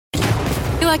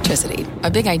Electricity,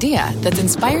 a big idea that's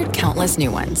inspired countless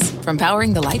new ones. From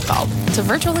powering the light bulb to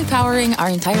virtually powering our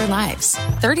entire lives.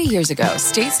 30 years ago,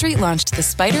 State Street launched the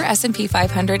Spider S&P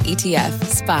 500 ETF,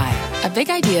 SPY. A big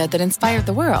idea that inspired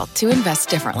the world to invest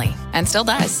differently. And still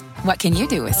does. What can you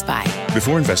do with SPY?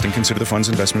 Before investing, consider the fund's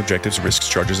investment objectives, risks,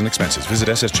 charges, and expenses. Visit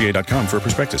ssga.com for a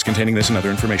prospectus containing this and other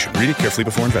information. Read it carefully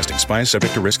before investing. SPY is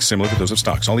subject to risks similar to those of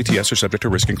stocks. All ETFs are subject to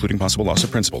risk, including possible loss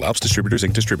of principal. Alps Distributors,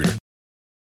 Inc. Distributor.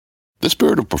 The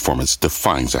spirit of performance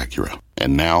defines Acura,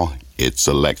 and now it's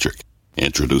electric.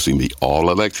 Introducing the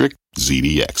all-electric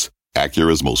ZDX,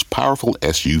 Acura's most powerful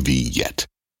SUV yet.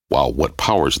 While what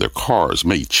powers their cars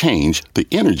may change, the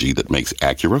energy that makes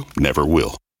Acura never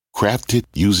will. Crafted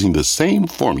using the same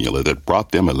formula that brought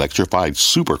them electrified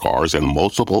supercars and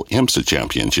multiple IMSA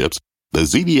championships, the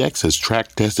ZDX has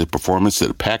track-tested performance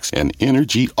that packs an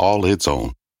energy all its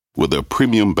own. With a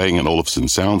premium Bang & Olufsen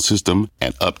sound system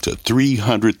and up to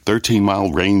 313-mile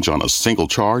range on a single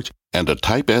charge, and a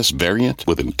Type S variant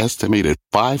with an estimated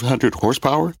 500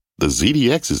 horsepower, the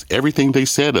ZDX is everything they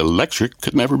said electric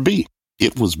could never be.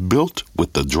 It was built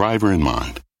with the driver in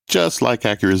mind, just like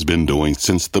Acura's been doing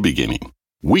since the beginning.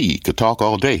 We could talk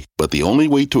all day, but the only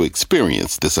way to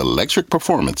experience this electric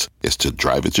performance is to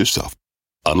drive it yourself.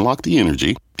 Unlock the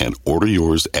energy and order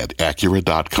yours at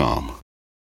Acura.com.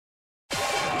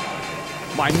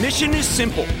 My mission is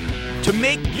simple, to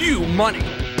make you money.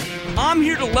 I'm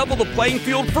here to level the playing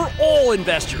field for all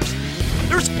investors.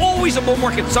 There's always a bull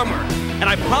market somewhere, and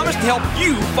I promise to help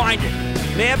you find it.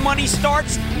 Mad Money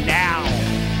starts now.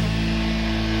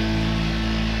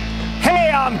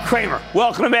 Hey, I'm Cramer.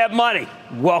 Welcome to Mad Money.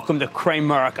 Welcome to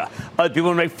Cramerica. Other people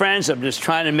want to make friends. I'm just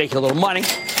trying to make a little money.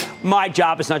 My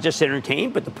job is not just to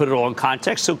entertain, but to put it all in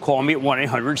context. So call me at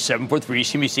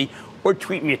 1-800-743-CBC or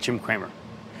tweet me at Jim Cramer.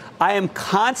 I am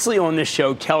constantly on this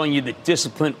show telling you that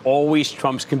discipline always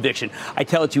trumps conviction. I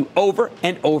tell it to you over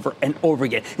and over and over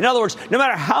again. In other words, no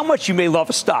matter how much you may love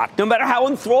a stock, no matter how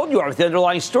enthralled you are with the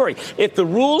underlying story, if the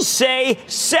rules say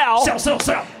sell,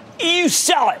 you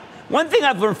sell it. One thing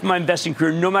I've learned from my investing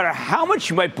career, no matter how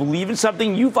much you might believe in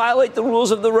something, you violate the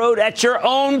rules of the road at your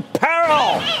own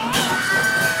peril.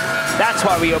 That's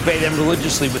why we obey them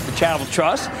religiously with the Charitable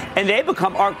Trust, and they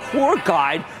become our core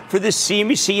guide for the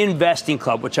CNBC Investing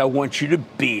Club, which I want you to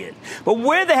be in. But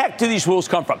where the heck do these rules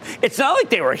come from? It's not like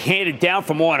they were handed down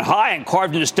from on high and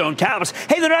carved into stone tablets.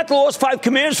 Hey, they're not the lowest 5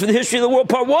 commands for the history of the world,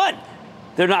 part 1.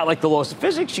 They're not like the laws of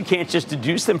physics. You can't just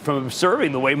deduce them from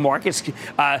observing the way markets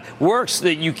works.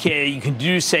 That you can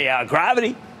deduce, say,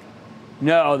 gravity.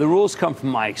 No, the rules come from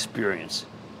my experience.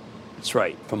 That's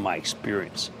right, from my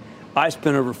experience. I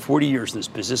spent over 40 years in this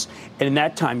business, and in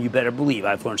that time, you better believe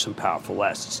I've learned some powerful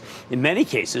lessons. In many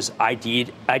cases, I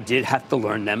did have to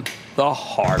learn them the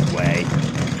hard way.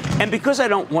 And because I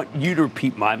don't want you to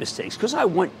repeat my mistakes, because I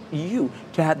want you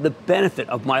to have the benefit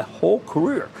of my whole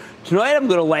career, tonight I'm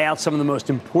going to lay out some of the most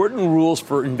important rules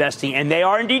for investing, and they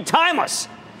are indeed timeless.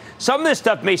 Some of this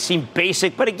stuff may seem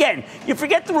basic, but again, you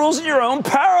forget the rules at your own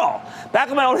peril. Back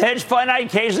in my old hedge fund, I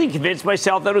occasionally convinced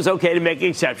myself that it was okay to make an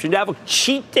exception, to have a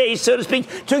cheat day, so to speak,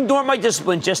 to ignore my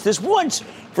discipline just this once.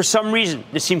 For some reason,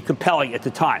 it seemed compelling at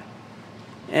the time.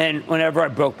 And whenever I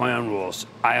broke my own rules,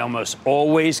 I almost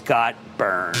always got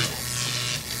burned.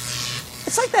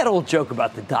 It's like that old joke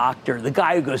about the doctor, the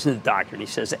guy who goes to the doctor and he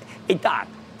says, hey, doc,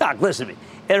 listen to me.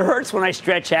 It hurts when I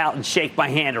stretch out and shake my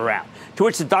hand around. To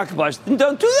which the doctor replies,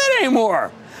 don't do that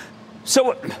anymore.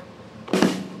 So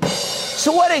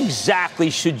what exactly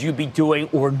should you be doing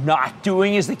or not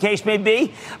doing, as the case may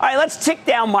be? All right, let's tick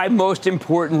down my most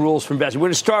important rules for investing. We're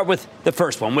going to start with the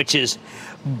first one, which is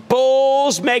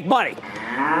bulls make money.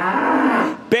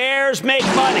 Bears make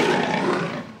money.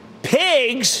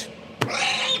 Pigs,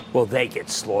 well, they get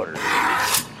slaughtered.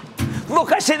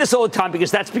 Look, I say this all the time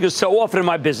because so often in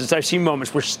my business I've seen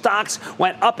moments where stocks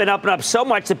went up and up and up so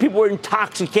much that people were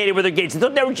intoxicated with their gains. They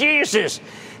thought they were geniuses.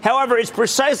 However, it's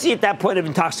precisely at that point of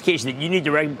intoxication that you need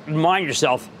to remind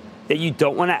yourself that you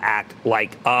don't want to act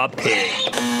like a pig.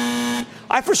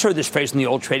 I first heard this phrase on the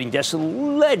old trading desk of the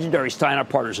legendary Steiner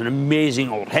Partners, an amazing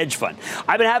old hedge fund.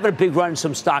 I've been having a big run in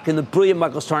some stock, and the brilliant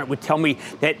Michael Starnett would tell me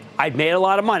that I'd made a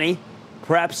lot of money,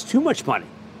 perhaps too much money,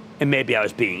 and maybe I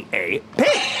was being a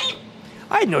pig.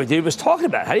 I had no idea what he was talking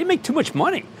about. How do you make too much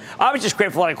money? I was just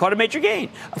grateful that I caught a major gain.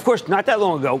 Of course, not that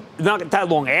long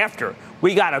after,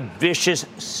 we got a vicious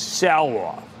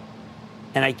sell-off.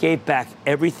 And I gave back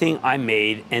everything I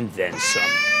made and then some.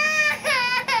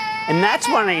 And that's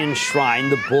when I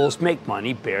enshrined the bulls make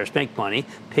money, bears make money,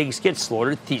 pigs get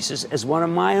slaughtered thesis as one of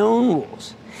my own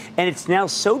rules. And it's now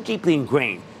so deeply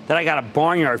ingrained that I got a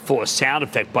barnyard full of sound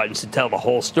effect buttons to tell the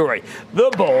whole story.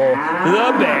 The bull,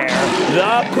 the bear,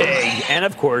 the pig, and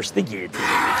of course, the guillotine.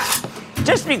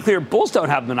 Just to be clear, bulls don't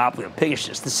have a monopoly on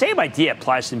piggishness. The same idea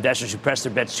applies to investors who press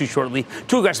their bets too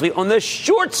aggressively on the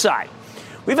short side.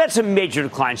 We've had some major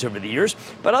declines over the years,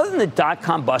 but other than the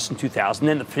dot-com bust in 2000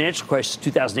 and the financial crisis of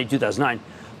 2008, 2009,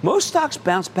 most stocks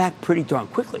bounced back pretty darn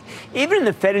quickly. Even in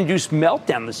the Fed-induced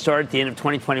meltdown that started at the end of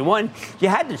 2021, you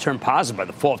had to turn positive by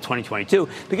the fall of 2022,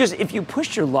 because if you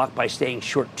pushed your luck by staying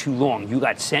short too long, you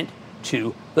got sent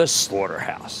to the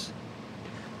slaughterhouse.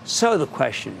 So the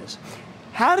question is,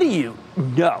 how do you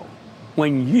know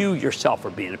when you yourself are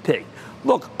being a pig?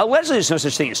 Look, allegedly there's no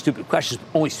such thing as stupid questions,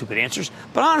 only stupid answers,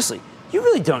 but honestly, you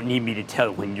really don't need me to tell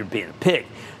you when you're being a pig.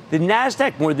 The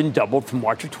NASDAQ more than doubled from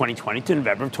March of 2020 to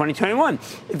November of 2021.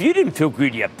 If you didn't feel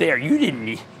greedy up there, you didn't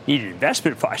need an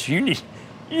investment advisor. You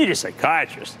need a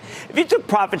psychiatrist. If you took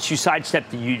profits, you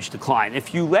sidestepped the huge decline.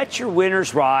 If you let your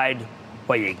winners ride,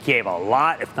 well, you gave a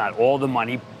lot, if not all, the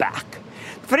money back.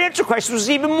 The financial crisis was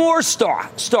even more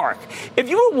stark. If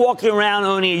you were walking around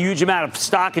owning a huge amount of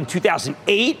stock in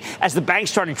 2008 as the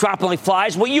banks started dropping like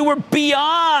flies, well, you were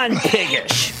beyond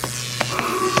piggish.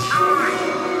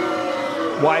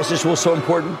 Why is this rule so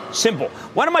important? Simple.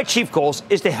 One of my chief goals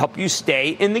is to help you stay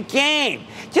in the game.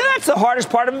 You know, that's the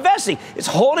hardest part of investing. It's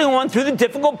holding on through the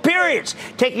difficult periods,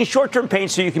 taking short-term pain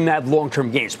so you can have long-term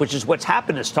gains, which is what's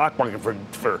happened in the stock market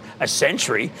for a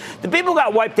century. The people who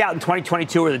got wiped out in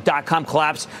 2022 or the dot-com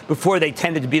collapse before, they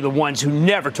tended to be the ones who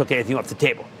never took anything off the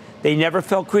table. They never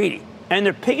felt greedy. And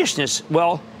their piggishness,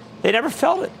 well, they never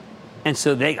felt it. And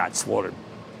so they got slaughtered.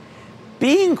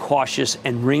 Being cautious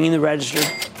and ringing the register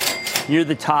near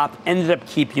the top ended up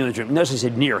keeping you in the dream. Notice I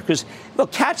said near, because,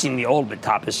 look, catching the ultimate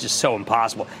top is just so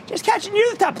impossible. Just catching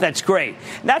near the top, that's great.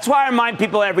 And that's why I remind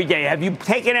people every day, have you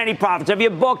taken any profits? Have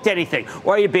you booked anything?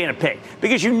 Or are you being a pig?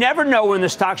 Because you never know when the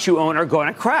stocks you own are going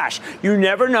to crash. You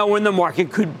never know when the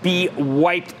market could be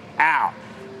wiped out.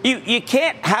 You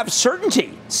can't have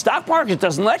certainty. Stock market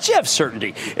doesn't let you have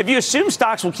certainty. If you assume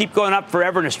stocks will keep going up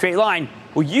forever in a straight line,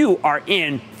 well, you are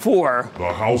in for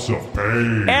the house of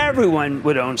pain. Everyone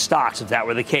would own stocks if that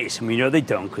were the case, and we know they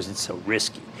don't because it's so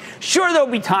risky. Sure, there'll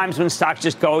be times when stocks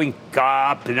just going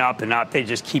up and up and up. They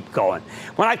just keep going.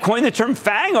 When I coined the term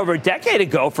FANG over a decade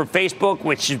ago for Facebook,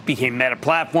 which became Meta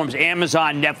Platforms,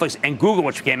 Amazon, Netflix, and Google,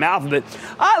 which became Alphabet,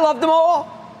 I loved them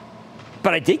all.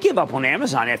 But I did give up on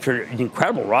Amazon after an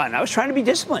incredible run. I was trying to be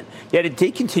disciplined, yet it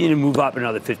did continue to move up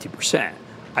another 50%.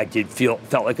 I did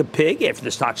felt like a pig after the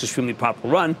stock's extremely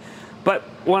profitable run, but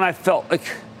when I felt like,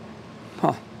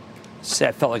 I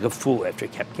felt like a fool after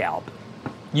it kept galloping.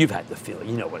 You've had the feeling.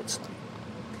 You know what it's like.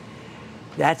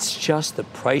 That's just the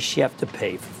price you have to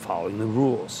pay for following the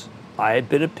rules. I had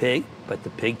been a pig, but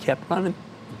the pig kept running.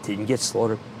 It didn't get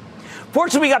slaughtered.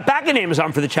 Fortunately, we got back in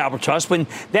Amazon for the Charitable Trust when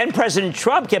then President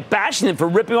Trump kept bashing them for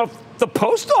ripping off the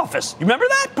post office. You remember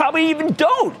that? Probably even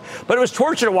don't. But it was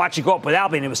torture to watch it go up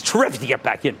without me, and it was terrific to get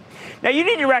back in. Now, you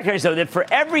need to recognize, though, that for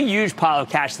every huge pile of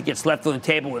cash that gets left on the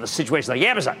table with a situation like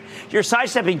Amazon, you're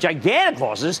sidestepping gigantic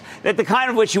losses that the kind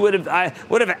of which you would have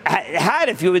had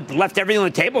if you had left everything on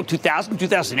the table in 2000,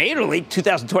 2008, or late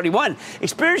 2021.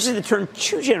 Experiences that turned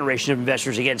two generations of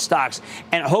investors against stocks,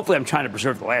 and hopefully I'm trying to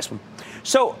preserve the last one.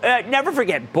 So never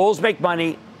forget, bulls make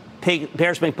money,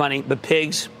 bears make money, but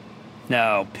pigs,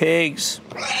 no, pigs.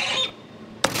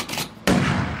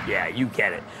 Yeah, you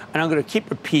get it. And I'm going to keep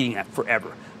repeating that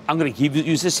forever. I'm going to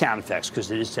use the sound effects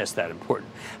because it is just that important.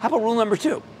 How about rule number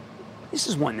 2? This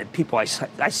is one that people, I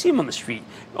see them on the street.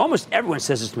 Almost everyone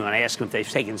says this to me when I ask them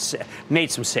if they've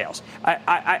made some sales.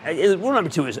 Rule number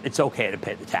 2 is it's okay to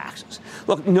pay the taxes.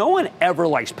 Look, no one ever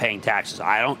likes paying taxes.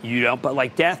 I don't, you don't, but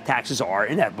like death, taxes are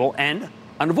inevitable and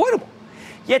unavoidable.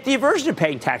 Yet the aversion to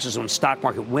paying taxes on stock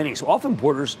market winnings often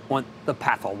borders on the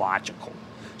pathological.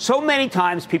 So many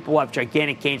times people have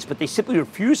gigantic gains, but they simply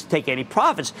refuse to take any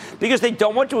profits because they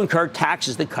don't want to incur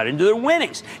taxes that cut into their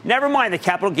winnings. Never mind, the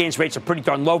capital gains rates are pretty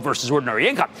darn low versus ordinary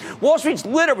income. Wall Street's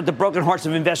littered with the broken hearts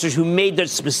of investors who made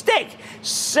this mistake.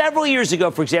 Several years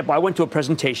ago, for example, I went to a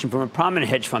presentation from a prominent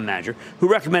hedge fund manager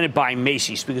who recommended buying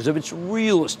Macy's because of its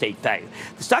real estate value.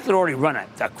 The stock had already run a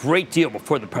great deal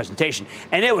before the presentation,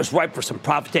 and it was ripe for some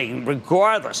profit taking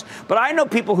regardless. But I know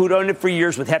people who'd owned it for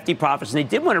years with hefty profits, and they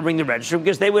did want to ring the register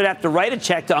because they would have to write a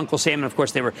check to Uncle Sam, and of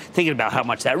course they were thinking about how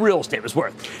much that real estate was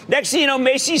worth. Next thing you know,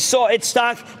 Macy's saw its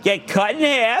stock get cut in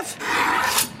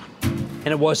half, and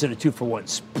it wasn't a 2-for-1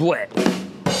 split.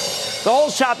 The whole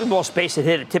shopping mall space had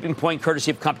hit a tipping point courtesy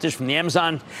of competition from the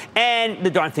Amazon, and the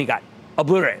darn thing got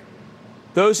obliterated.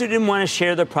 Those who didn't want to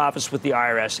share their profits with the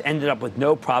IRS ended up with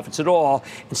no profits at all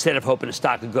instead of hoping the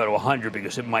stock could go to 100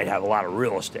 because it might have a lot of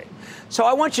real estate. So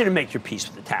I want you to make your peace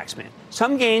with the tax man.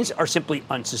 Some gains are simply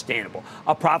unsustainable.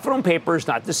 A profit on paper is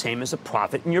not the same as a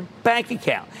profit in your bank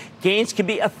account. Gains can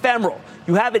be ephemeral.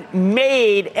 You haven't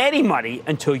made any money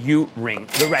until you ring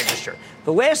the register.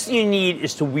 The last thing you need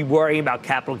is to be worrying about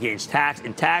capital gains tax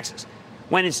and taxes.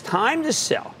 When it's time to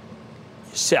sell,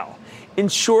 you sell. In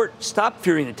short, stop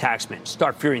fearing the tax man.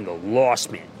 Start fearing the loss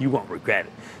man. You won't regret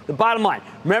it. The bottom line,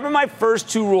 remember my first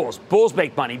two rules. Bulls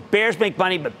make money, bears make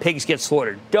money, but pigs get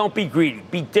slaughtered. Don't be greedy.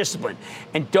 Be disciplined.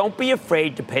 And don't be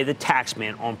afraid to pay the tax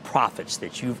man on profits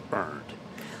that you've earned.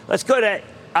 Let's go to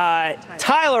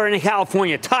Tyler in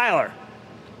California. Tyler.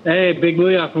 Hey, Big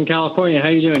Booyah from California. How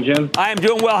you doing, Jim? I am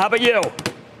doing well. How about you?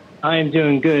 I am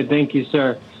doing good. Thank you,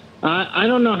 sir. I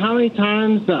don't know how many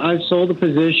times that I've sold a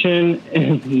position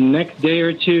and the next day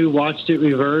or two watched it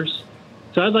reverse.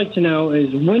 So I'd like to know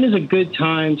is when is a good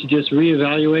time to just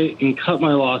reevaluate and cut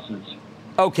my losses?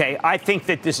 Okay, I think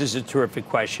that this is a terrific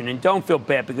question. And don't feel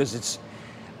bad because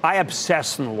I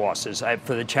obsess on the losses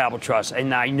for the Charitable Trust.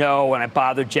 And I know, and I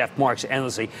bother Jeff Marks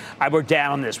endlessly. We're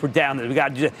down on this. We're down on this. We got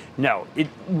to do this. No,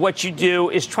 what you do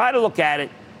is try to look at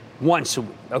it once a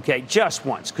week, okay? Just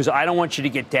once, because I don't want you to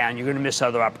get down. You're going to miss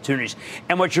other opportunities.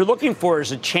 And what you're looking for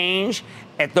is a change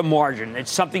at the margin.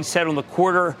 It's something said on the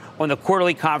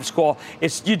quarterly conference call.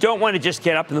 You don't want to just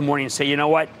get up in the morning and say, you know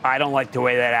what? I don't like the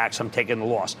way that acts. I'm taking the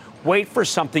loss. Wait for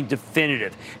something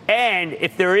definitive. And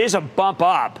if there is a bump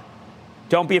up,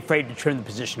 don't be afraid to trim the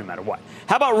position no matter what.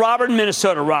 How about Robert in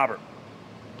Minnesota? Robert.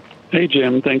 Hey,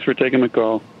 Jim. Thanks for taking my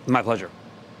call. My pleasure.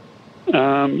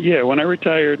 When I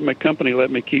retired, my company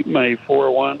let me keep my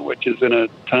 401, which is in a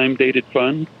time-dated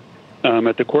fund,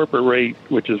 at the corporate rate,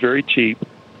 which is very cheap,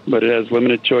 but it has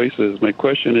limited choices. My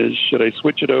question is, should I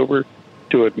switch it over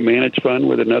to a managed fund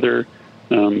with another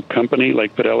company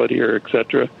like Fidelity or et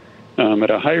cetera, at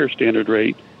a higher standard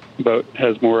rate, but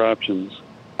has more options?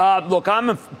 Look,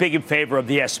 I'm big in favor of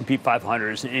the S&P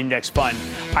 500 as an index fund.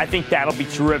 I think that'll be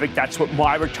terrific. That's what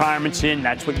my retirement's in.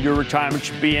 That's what your retirement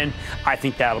should be in. I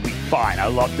think that'll be fine. I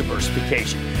love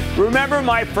diversification. Remember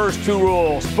my first two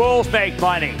rules. Bulls make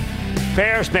money.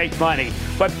 Bears make money.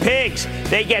 But pigs,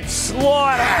 they get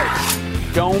slaughtered.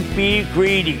 Don't be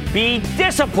greedy. Be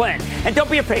disciplined. And don't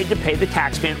be afraid to pay the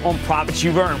taxman on profits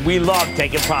you've earned. We love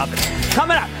taking profits.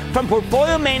 Coming up, from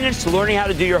portfolio maintenance to learning how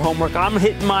to do your homework, I'm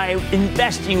hitting my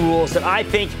investing rules that I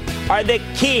think are the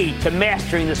key to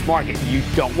mastering this market. You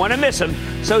don't want to miss them.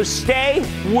 So stay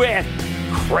with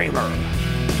Cramer.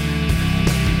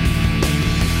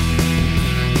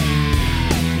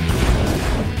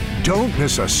 Don't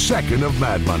miss a second of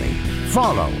Mad Money.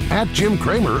 Follow @Jim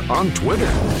Cramer on Twitter.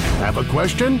 Have a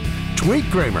question? Tweet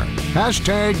Cramer.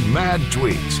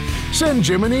 #MadTweets. Send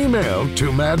Jim an email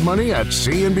to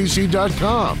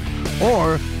madmoney@cnbc.com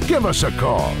or give us a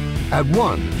call at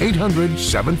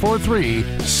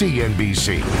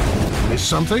 1-800-743-CNBC. Miss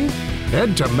something?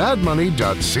 Head to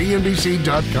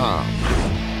madmoney.cnbc.com.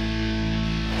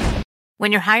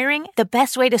 When you're hiring, the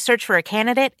best way to search for a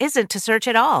candidate isn't to search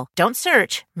at all. Don't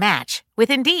search, match with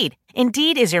Indeed.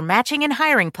 Indeed is your matching and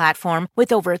hiring platform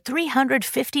with over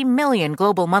 350 million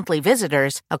global monthly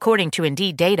visitors, according to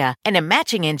Indeed data, and a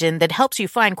matching engine that helps you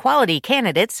find quality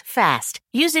candidates fast.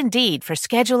 Use Indeed for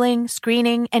scheduling,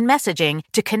 screening, and messaging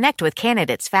to connect with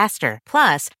candidates faster.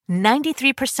 Plus,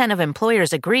 93% of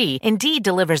employers agree Indeed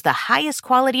delivers the highest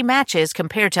quality matches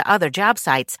compared to other job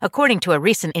sites, according to a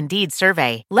recent Indeed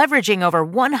survey. Leveraging over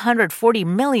 140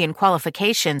 million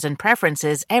qualifications and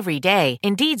preferences every day,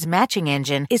 Indeed's matching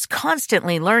engine is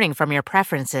constantly learning from your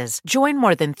preferences. Join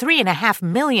more than 3.5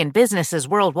 million businesses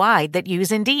worldwide that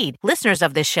use Indeed. Listeners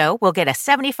of this show will get a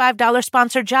 $75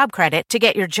 sponsored job credit to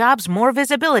get your jobs more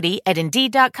visibility at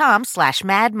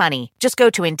Indeed.com/madmoney. Just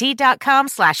go to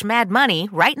Indeed.com/madmoney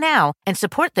right now and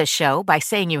support this show by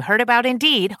saying you heard about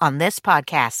Indeed on this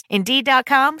podcast.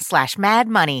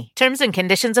 Indeed.com/madmoney. Terms and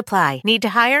conditions apply. Need to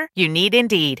hire? You need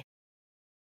Indeed.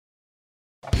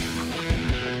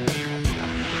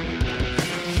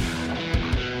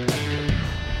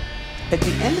 At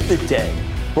the end of the day,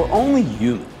 we're only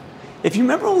human. If you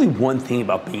remember only one thing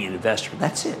about being an investor,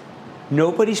 that's it.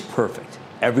 Nobody's perfect.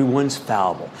 Everyone's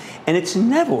fallible. And it's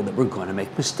inevitable that we're going to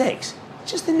make mistakes.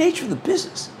 It's just the nature of the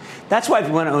business. That's why if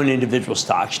you want to own individual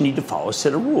stocks, you need to follow a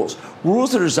set of rules.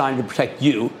 Rules that are designed to protect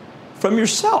you from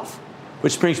yourself.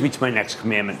 Which brings me to my next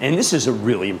commandment, and this is a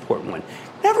really important one.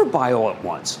 never buy all at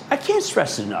once. I can't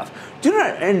stress it enough. Do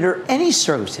not, under any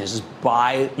circumstances,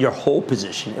 buy your whole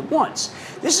position at once.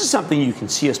 This is something you can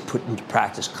see us put into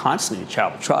practice constantly at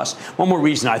Charitable Trust. One more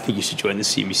reason I think you should join the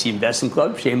CNBC Investing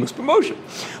Club, shameless promotion.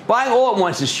 Buying all at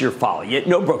once is sheer folly, yet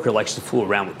no broker likes to fool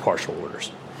around with partial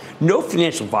orders. No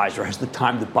financial advisor has the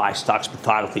time to buy stocks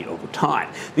methodically over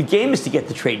time. The game is to get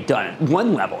the trade done at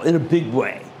one level in a big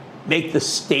way. Make the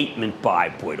statement buy.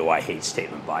 Boy, do I hate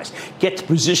statement buys. Get the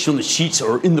position on the sheets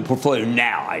or in the portfolio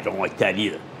now. I don't like that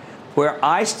either. Where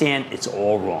I stand, it's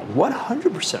all wrong.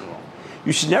 100% wrong.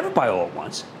 You should never buy all at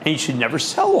once, and you should never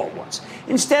sell all at once.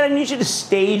 Instead, I need you to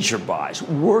stage your buys,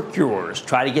 work your orders,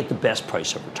 try to get the best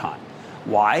price over time.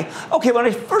 Why? Okay, when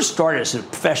I first started as a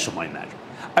professional money manager,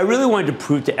 I really wanted to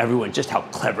prove to everyone just how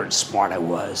clever and smart I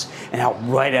was and how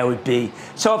right I would be.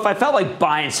 So if I felt like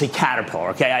buying, say, Caterpillar,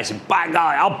 okay, I said, by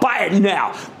golly, I'll buy it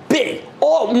now. Big,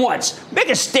 all at once. Make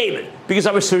a statement because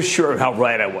I was so sure of how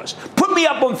right I was. Put me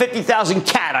up on 50,000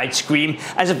 cat, I'd scream,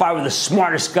 as if I were the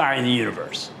smartest guy in the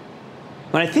universe.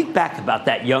 When I think back about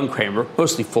that young Cramer,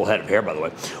 mostly full head of hair, by the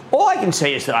way, all I can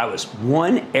say is that I was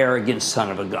one arrogant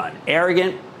son of a gun.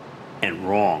 Arrogant and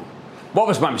wrong. What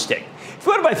was my mistake? If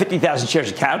you want to buy 50,000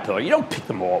 shares of Caterpillar, you don't pick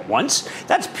them all at once.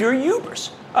 That's pure hubris.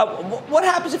 What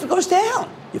happens if it goes down?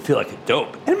 You feel like a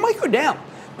dope, and it might go down.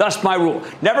 Thus, my rule,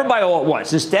 never buy all at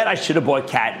once. Instead, I should have bought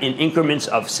CAT in increments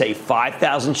of, say,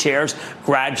 5,000 shares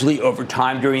gradually over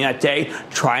time during that day,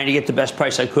 trying to get the best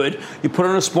price I could. You put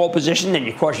on a small position, then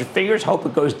you cross your fingers, hope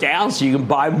it goes down so you can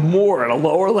buy more at a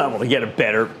lower level to get a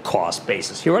better cost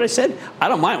basis. Hear what I said? I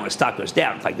don't mind when a stock goes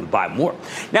down if I can buy more.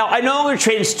 Now, I no longer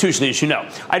trade institutionally, as you know.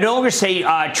 I no longer say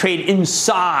trade in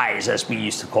size, as we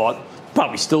used to call it.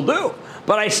 Probably still do.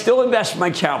 But I still invest in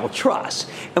my charitable trust.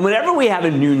 And whenever we have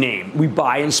a new name, we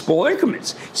buy in small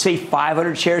increments, say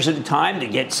 500 shares at a time to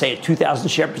get, say, a 2,000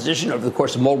 share position over the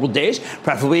course of multiple days,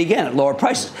 preferably, again, at lower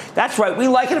prices. That's right. We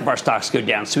like it if our stocks go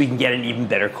down so we can get an even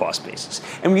better cost basis.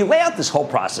 And we lay out this whole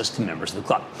process to members of the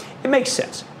club. It makes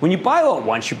sense. When you buy all at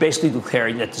once, you're basically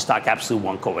declaring that the stock absolutely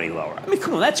won't go any lower. I mean,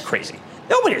 come on, that's crazy.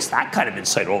 Nobody has that kind of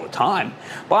insight all the time.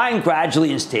 Buying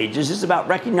gradually in stages is about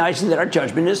recognizing that our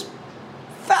judgment is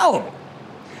fallible.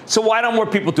 So why don't more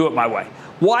people do it my way?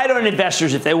 Why don't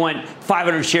investors, if they want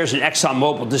 500 shares in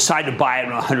ExxonMobil, decide to buy it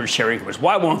in 100 share increments?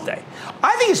 Why won't they?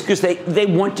 I think it's because they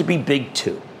want to be big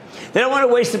too. They don't want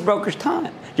to waste the broker's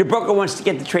time. Your broker wants to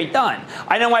get the trade done.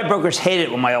 I know my brokers hate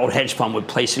it when my old hedge fund would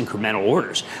place incremental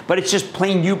orders, but it's just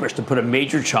plain hubris to put a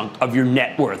major chunk of your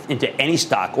net worth into any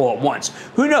stock all at once.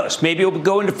 Who knows? Maybe it will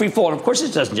go into free fall. And of course,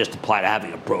 it doesn't just apply to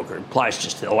having a broker. It applies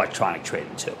just to electronic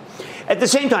trading too. At the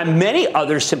same time, many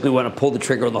others simply want to pull the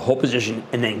trigger on the whole position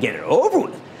and then get it over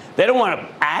with. They don't want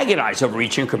to agonize over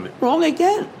each increment. Wrong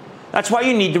again. That's why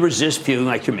you need to resist feeling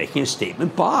like you're making a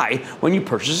statement buy when you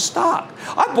purchase a stock.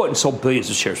 I've bought and sold billions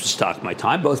of shares of stock in my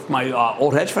time, both for my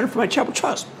old hedge fund and for my charitable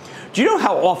trust. Do you know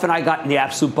how often I got in the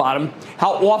absolute bottom?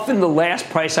 How often the last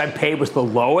price I paid was the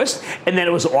lowest, and then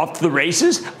it was off to the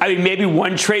races? I mean, maybe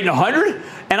one trade in 100,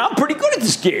 and I'm pretty good at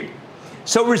this game.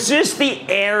 So resist the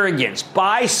arrogance.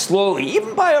 Buy slowly.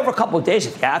 Even buy over a couple of days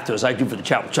if you have to, as I do for the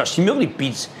charitable trust. Humility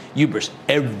beats hubris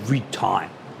every time.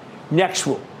 Next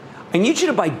rule. I need you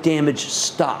to buy damaged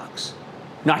stocks,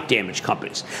 not damaged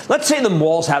companies. Let's say the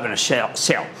mall's having a sale,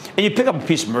 and you pick up a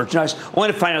piece of merchandise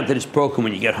only to find out that it's broken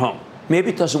when you get home.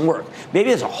 Maybe it doesn't work. Maybe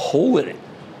there's a hole in it.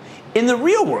 In the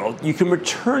real world, you can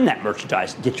return that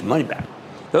merchandise and get your money back.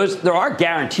 There are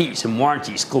guarantees and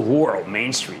warranties galore on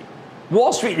Main Street.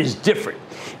 Wall Street is different.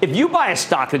 If you buy a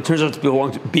stock and it turns out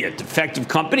to be a defective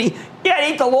company,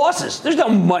 yeah, eat the losses. There's no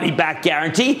money-back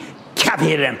guarantee.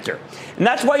 Caveat emptor. And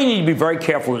that's why you need to be very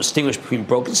careful to distinguish between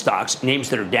broken stocks, names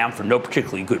that are down for no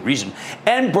particularly good reason,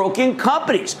 and broken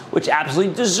companies, which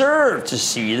absolutely deserve to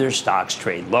see their stocks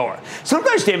trade lower.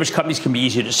 Sometimes damaged companies can be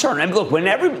easy to discern. I mean, look, when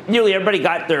nearly everybody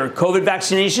got their COVID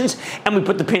vaccinations and we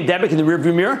put the pandemic in the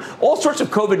rearview mirror, all sorts of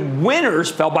COVID winners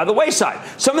fell by the wayside.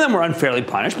 Some of them were unfairly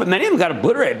punished, but many of them got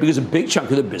obliterated because a big chunk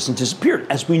of their business disappeared,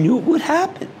 as we knew it would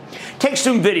happen. Take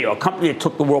Zoom Video, a company that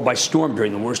took the world by storm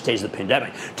during the worst days of the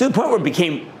pandemic, to the point where it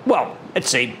became, well, let's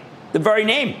say the very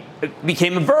name. It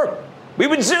became a verb. We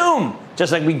would Zoom,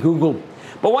 just like we Googled.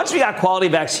 But once we got quality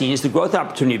vaccines, the growth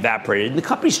opportunity evaporated, and the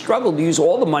company struggled to use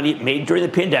all the money it made during the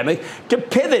pandemic to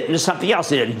pivot into something else.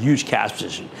 They had a huge cash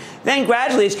position. Then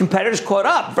gradually, its competitors caught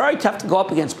up. Very tough to go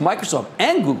up against Microsoft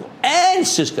and Google and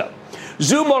Cisco.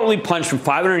 Zoom ultimately plunged from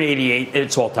 588 at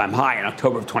its all-time high in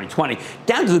October of 2020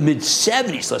 down to the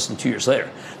mid-70s less than 2 years later.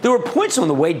 There were points on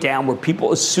the way down where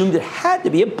people assumed it had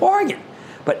to be a bargain.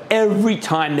 But every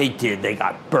time they did, they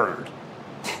got burned.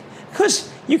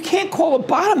 Because You can't call a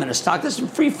bottom in a stock that's in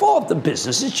free fall if the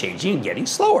business is changing and getting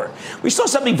slower. We saw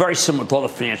something very similar with all the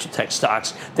financial tech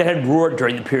stocks that had roared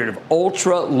during the period of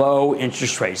ultra-low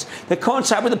interest rates that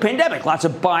coincide with the pandemic. Lots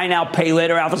of buy now, pay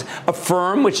later alphas.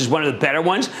 Affirm, which is one of the better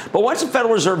ones. But once the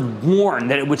Federal Reserve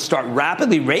warned that it would start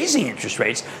rapidly raising interest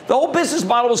rates, the whole business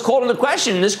model was called into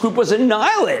question, and this group was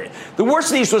annihilated. The worst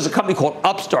of these was a company called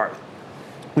Upstart,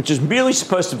 which is really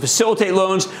supposed to facilitate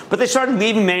loans, but they started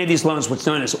leaving many of these loans what's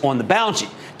known as on the balance sheet,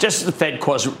 just as the Fed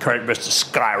caused credit risk to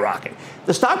skyrocket.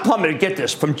 The stock plummeted, get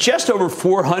this, from just over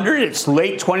 400 at its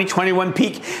late 2021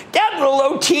 peak down to the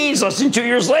low teens less than 2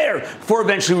 years later, before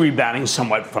eventually rebounding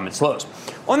somewhat from its lows.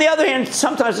 On the other hand,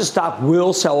 sometimes the stock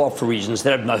will sell off for reasons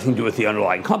that have nothing to do with the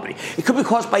underlying company. It could be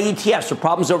caused by ETFs or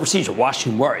problems overseas or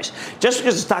Washington worries. Just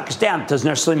because the stock is down doesn't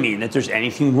necessarily mean that there's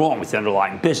anything wrong with the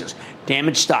underlying business.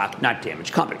 Damaged stock, not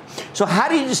damaged company. So how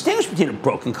do you distinguish between a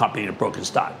broken company and a broken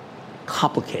stock?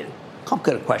 Complicated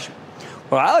question.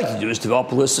 What I like to do is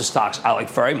develop a list of stocks I like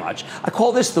very much. I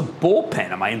call this the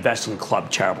bullpen of my Investing Club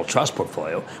charitable trust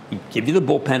portfolio. We give you the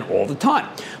bullpen all the time.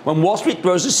 When Wall Street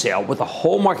throws a sale with the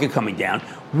whole market coming down,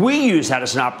 we use that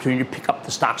as an opportunity to pick up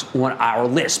the stocks on our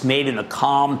list, made in the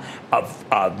calm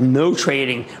of no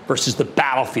trading versus the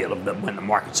battlefield of when the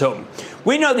market's open.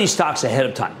 We know these stocks ahead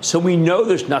of time, so we know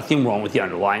there's nothing wrong with the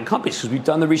underlying companies because we've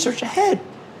done the research ahead.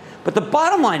 But the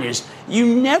bottom line is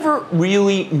you never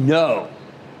really know.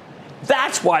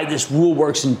 That's why this rule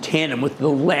works in tandem with the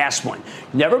last one.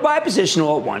 Never buy a position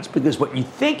all at once, because what you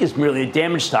think is merely a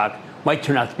damaged stock might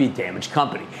turn out to be a damaged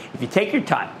company. If you take your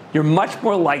time, you're much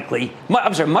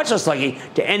less likely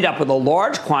to end up with a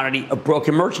large quantity of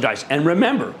broken merchandise. And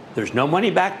remember, there's no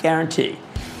money back guarantee.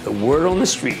 The word on the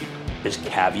street is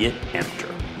caveat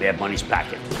emptor. Mad Money's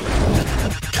back in.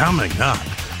 Coming up,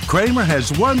 Cramer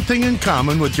has one thing in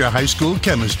common with your high school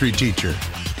chemistry teacher.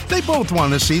 They both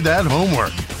want to see that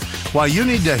homework. Why you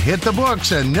need to hit the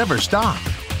books and never stop.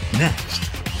 Next.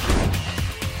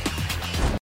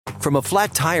 From a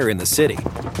flat tire in the city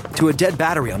to a dead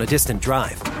battery on a distant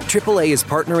drive, AAA is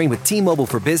partnering with T-Mobile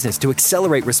for Business to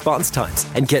accelerate response times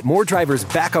and get more drivers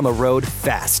back on the road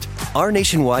fast. Our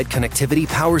nationwide connectivity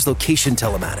powers location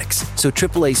telematics, so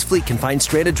AAA's fleet can find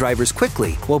stranded drivers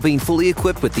quickly while being fully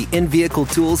equipped with the in-vehicle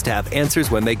tools to have answers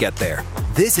when they get there.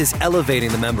 This is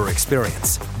elevating the member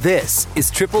experience. This is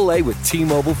AAA with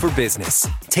T-Mobile for Business.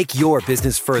 Take your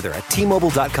business further at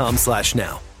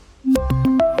T-Mobile.com/now.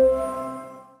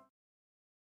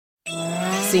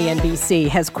 CNBC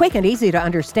has quick and easy to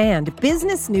understand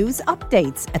business news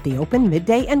updates at the open,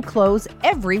 midday, and close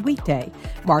every weekday.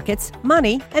 Markets,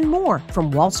 money, and more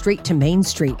from Wall Street to Main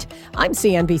Street. I'm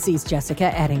CNBC's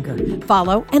Jessica Ettinger.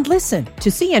 Follow and listen to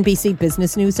CNBC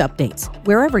Business News Updates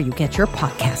wherever you get your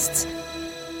podcasts.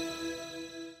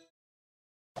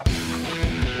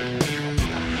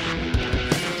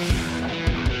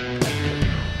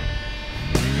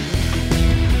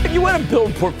 You want to build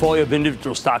a portfolio of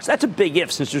individual stocks. That's a big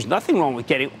if, since there's nothing wrong with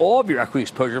getting all of your equity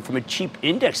exposure from a cheap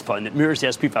index fund that mirrors the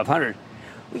S&P 500.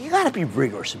 Well, you got to be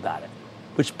rigorous about it.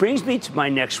 Which brings me to my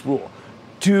next rule.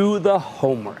 Do the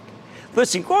homework.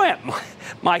 Listen, growing up,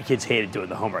 my kids hated doing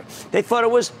the homework. They thought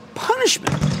it was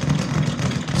punishment.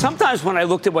 Sometimes when I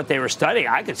looked at what they were studying,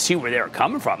 I could see where they were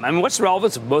coming from. I mean, what's the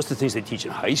relevance of most of the things they teach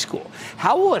in high school?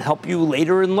 How will it help you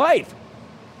later in life?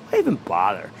 Why even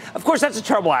bother? Of course, that's a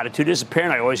terrible attitude. As a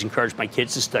parent, I always encourage my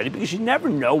kids to study because you never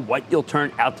know what you'll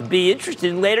turn out to be interested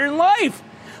in later in life.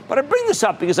 But I bring this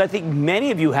up because I think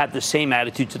many of you have the same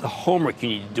attitude to the homework you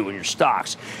need to do in your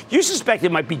stocks. You suspect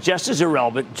it might be just as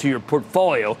irrelevant to your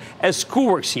portfolio as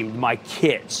schoolwork seemed to my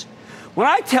kids. When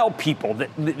I tell people that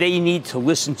they need to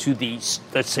listen to the,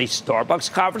 let's say, Starbucks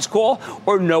conference call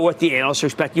or know what the analysts are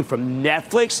expecting from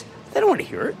Netflix, they don't want to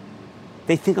hear it.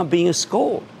 They think I'm being a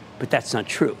scold. But that's not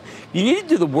true. You need to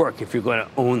do the work if you're going to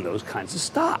own those kinds of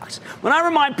stocks. When I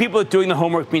remind people that doing the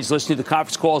homework means listening to the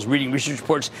conference calls, reading research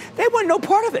reports, they want no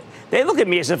part of it. They look at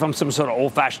me as if I'm some sort of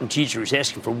old-fashioned teacher who's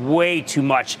asking for way too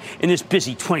much in this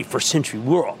busy 21st century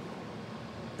world.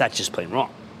 That's just plain wrong.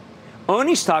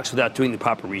 Owning stocks without doing the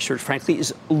proper research, frankly,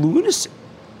 is lunacy.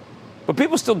 But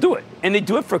people still do it, and they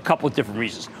do it for a couple of different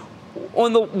reasons.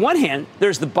 On the one hand,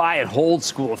 there's the buy and hold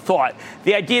school of thought.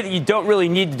 The idea that you don't really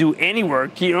need to do any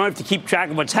work. You don't have to keep track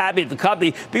of what's happening at the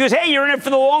company because, hey, you're in it for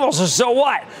the long haul, so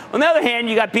what? On the other hand,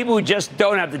 you got people who just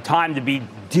don't have the time to be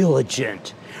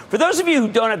diligent. For those of you who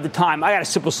don't have the time, I got a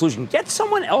simple solution. Get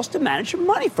someone else to manage your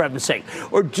money, for heaven's sake.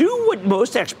 Or do what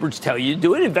most experts tell you to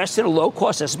do and invest in a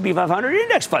low-cost S&P 500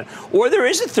 index fund. Or there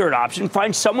is a third option.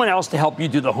 Find someone else to help you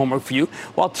do the homework for you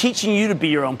while teaching you to be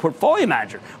your own portfolio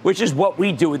manager, which is what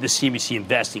we do with the CBC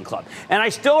Investing Club. And I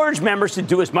still urge members to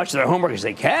do as much of their homework as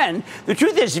they can. The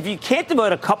truth is, if you can't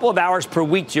devote a couple of hours per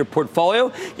week to your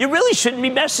portfolio, you really shouldn't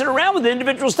be messing around with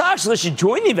individual stocks unless you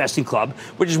join the Investing Club,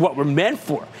 which is what we're meant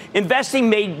for. Investing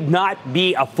may not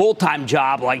be a full-time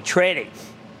job like trading,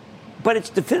 but it's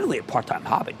definitely a part-time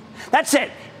hobby. That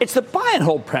said, it's the buy and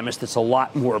hold premise that's a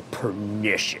lot more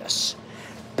pernicious.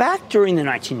 Back during the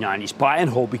 1990s, buy and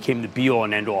hold became the be-all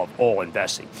and end-all of all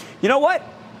investing. You know what?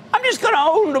 I'm just going to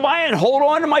own to buy and hold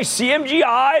on to my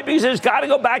CMGI because it's got to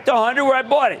go back to 100 where I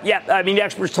bought it. Yeah, I mean, the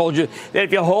experts told you that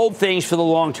if you hold things for the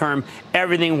long term,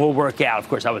 everything will work out. Of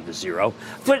course, I went to zero.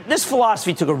 But this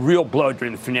philosophy took a real blow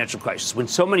during the financial crisis when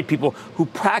so many people who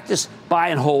practice buy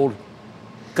and hold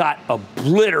got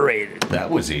obliterated. That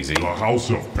was easy. The house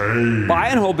of pain. Buy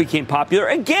and hold became popular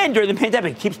again during the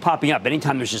pandemic. It keeps popping up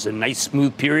anytime there's just a nice,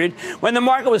 smooth period when the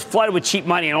market was flooded with cheap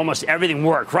money and almost everything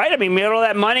worked, right? I mean, we had all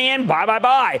that money in,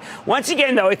 buy. Once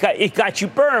again, though, it got you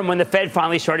burned when the Fed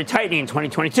finally started tightening in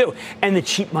 2022, and the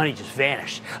cheap money just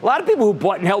vanished. A lot of people who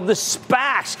bought and held the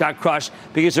SPACs got crushed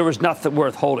because there was nothing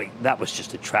worth holding. That was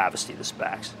just a travesty, the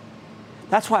SPACs.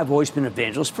 That's why I've always been an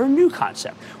evangelist for a new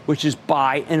concept, which is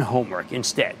buy and homework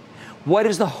instead. What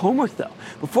is the homework, though?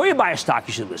 Before you buy a stock,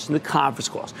 you should listen to conference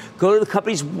calls. Go to the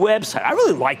company's website. I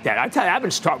really like that. I tell you, I've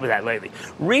been starting with that lately.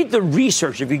 Read the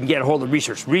research if you can get a hold of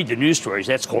research. Read the news stories.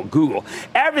 That's called Google.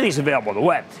 Everything's available on the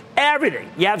web. Everything.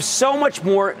 You have so much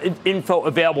more info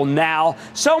available now,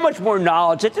 so much more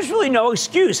knowledge that there's really no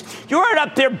excuse. You aren't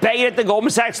up there begging at the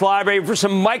Goldman Sachs library for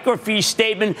some microfiche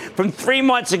statement from 3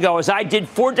 months ago, as I did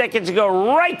 4 decades ago,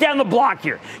 right down the block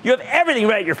here. You have everything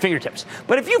right at your fingertips.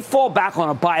 But if you fall back on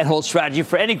a buy and hold strategy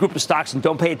for any group of stocks and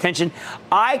don't pay attention,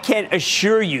 I can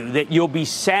assure you that you'll be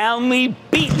soundly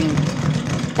beaten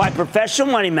by professional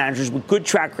money managers with good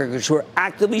track records who are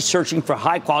actively searching for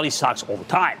high-quality stocks all the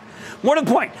time. More to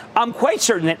the point, I'm quite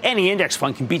certain that any index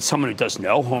fund can beat someone who does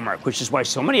no homework, which is why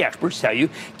so many experts tell you,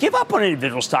 give up on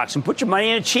individual stocks and put your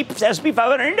money in a cheap S&P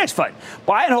 500 index fund.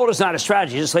 Buy and hold is not a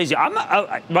strategy, it's lazy.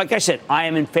 Like I said, I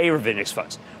am in favor of index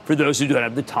funds for those who don't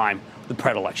have the time, the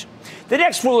predilection. The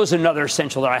next rule is another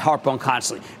essential that I harp on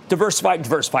constantly. Diversify,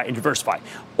 diversify, and diversify.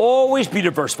 Always be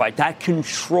diversified. That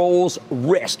controls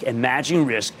risk, and managing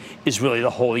risk is really the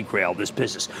holy grail of this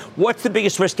business. What's the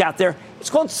biggest risk out there? It's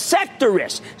called sector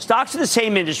risk. Stocks in the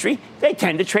same industry, they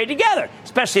tend to trade together,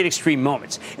 especially at extreme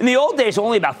moments. In the old days,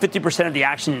 only about 50% of the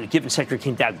action in a given sector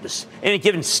came down to this. In a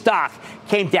given stock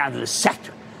came down to the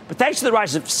sector. But thanks to the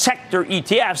rise of sector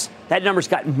ETFs, that number's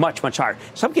gotten much, much higher.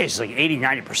 In some cases, like 80,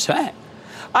 90%.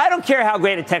 I don't care how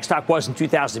great a tech stock was in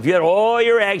 2000. If you had all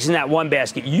your eggs in that one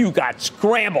basket, you got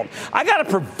scrambled. I got to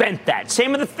prevent that.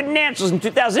 Same with the financials in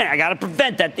 2008. I got to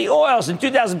prevent that. The oils in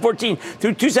 2014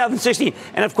 through 2016.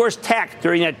 And, of course, tech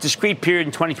during that discrete period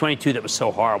in 2022 that was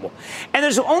so horrible. And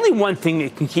there's only one thing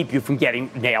that can keep you from getting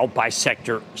nailed by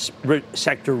sector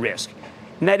risk,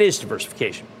 and that is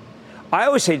diversification. I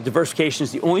always say diversification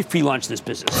is the only free lunch in this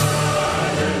business.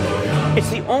 It's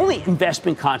the only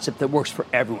investment concept that works for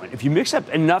everyone. If you mix up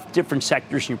enough different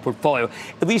sectors in your portfolio,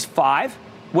 at least 5,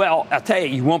 well, I'll tell you,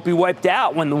 you won't be wiped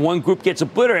out when the one group gets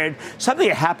obliterated, something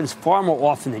that happens far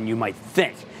more often than you might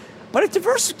think. But if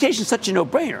diversification is such a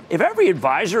no-brainer, if every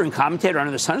advisor and commentator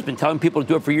under the sun has been telling people to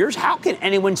do it for years, how can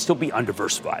anyone still be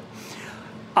undiversified?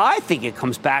 I think it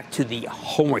comes back to the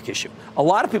homework issue. A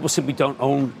lot of people simply don't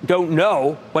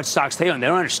know what stocks they own. They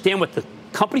don't understand what the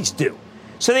companies do.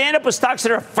 So they end up with stocks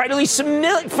that are very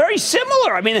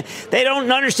similar. I mean, they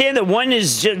don't understand that one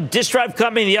is a disk drive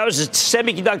company, the other is a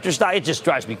semiconductor stock. It just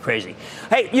drives me crazy.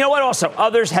 Hey, you know what? Also,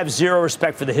 others have zero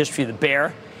respect for the history of the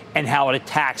bear and how it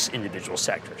attacks individual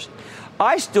sectors.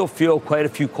 I still feel quite a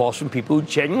few calls from people who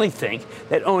genuinely think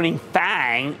that owning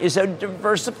FANG is a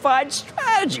diversified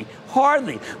strategy.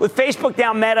 Hardly. With Facebook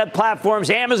now, Meta platforms,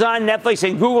 Amazon, Netflix,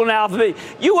 and Google and Alphabet,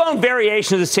 you own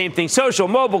variations of the same thing. Social,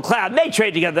 mobile, cloud, they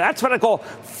trade together. That's what I call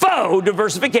faux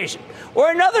diversification.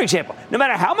 Or another example, no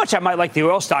matter how much I might like the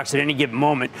oil stocks at any given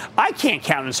moment, I can't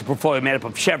count on a portfolio made up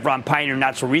of Chevron, Pioneer,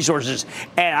 Natural Resources,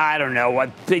 and I don't know what.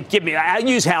 I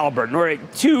use Halliburton or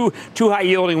two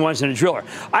high-yielding ones and a driller.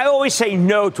 I always say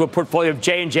no to a portfolio of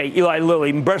J&J, Eli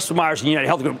Lilly, Bristol Myers, and United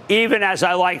Health Group, even as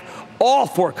I like all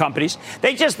 4 companies.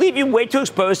 They just leave you way too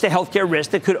exposed to healthcare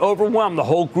risk that could overwhelm the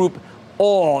whole group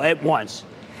all at once.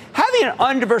 Having Having an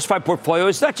undiversified portfolio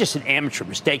is not just an amateur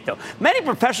mistake, though. Many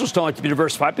professionals don't like to be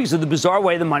diversified because of the bizarre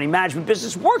way the money management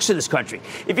business works in this country.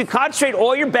 If you concentrate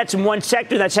all your bets in one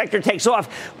sector, that sector takes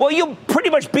off, well, you'll pretty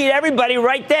much beat everybody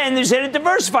right then who's in a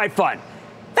diversified fund.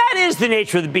 That is the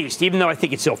nature of the beast, even though I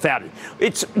think it's ill-founded.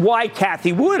 It's why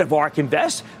Kathy Wood of ARK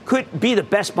Invest could be the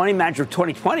best money manager of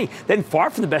 2020, then far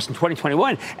from the best in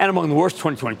 2021, and among the worst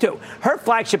in 2022. Her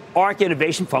flagship ARK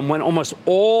Innovation Fund went almost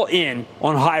all in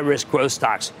on high-risk growth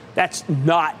stocks. That's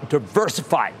not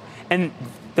diversified. And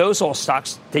those all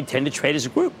stocks, they tend to trade as a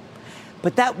group.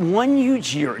 But that one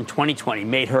huge year in 2020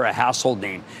 made her a household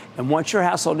name. And once you're a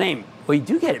household name, well, you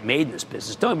do get it made in this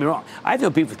business. Don't get me wrong. I have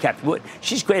no beef with Kathy Wood.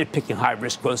 She's great at picking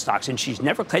high-risk growth stocks, and she's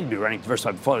never claimed to be running a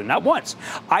diversified portfolio, not once.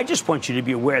 I just want you to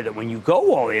be aware that when you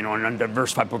go all in on an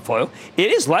undiversified portfolio, it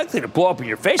is likely to blow up in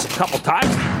your face a couple times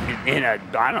in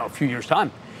a few years'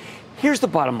 time. Here's the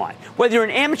bottom line. Whether you're an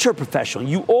amateur or professional,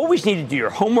 you always need to do your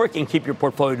homework and keep your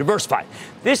portfolio diversified.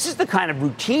 This is the kind of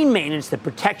routine maintenance that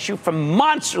protects you from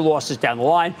monster losses down the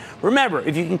line. Remember,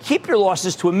 if you can keep your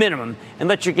losses to a minimum and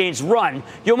let your gains run,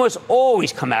 you almost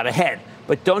always come out ahead.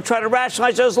 But don't try to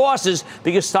rationalize those losses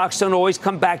because stocks don't always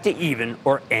come back to even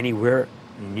or anywhere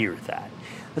near that.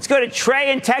 Let's go to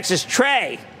Trey in Texas.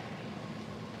 Trey.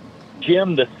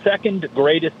 Jim, the second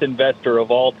greatest investor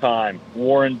of all time,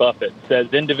 Warren Buffett,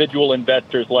 says individual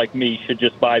investors like me should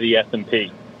just buy the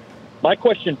S&P. My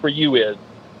question for you is,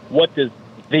 what does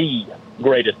the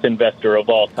greatest investor of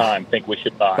all time think we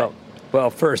should buy?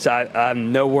 Well, first,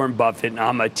 I'm no Warren Buffett.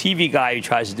 I'm a TV guy who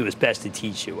tries to do his best to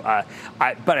teach you. But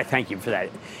I thank you for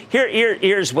that.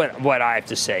 Here's what I have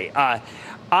to say.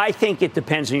 I think it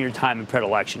depends on your time and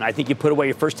predilection. I think you put away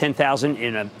your first $10,000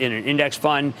 in an index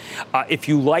fund. If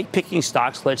you like picking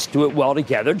stocks, let's do it well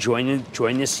together. Join the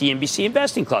CNBC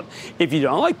Investing Club. If you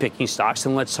don't like picking stocks,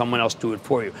 then let someone else do it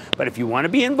for you. But if you want to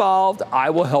be involved, I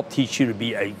will help teach you to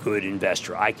be a good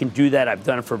investor. I can do that. I've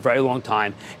done it for a very long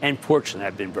time, and fortunately,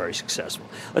 I've been very successful.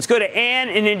 Let's go to Ann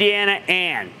in Indiana.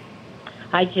 Ann.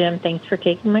 Hi, Jim. Thanks for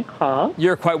taking my call.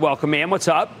 You're quite welcome, Ann. What's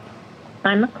up?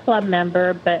 I'm a club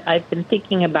member, but I've been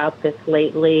thinking about this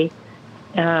lately,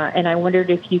 and I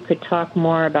wondered if you could talk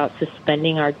more about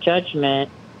suspending our judgment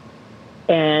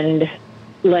and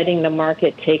letting the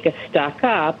market take a stock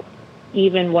up,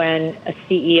 even when a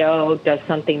CEO does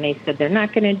something they said they're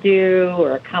not going to do,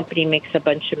 or a company makes a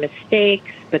bunch of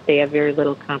mistakes, but they have very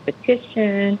little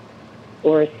competition,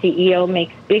 or a CEO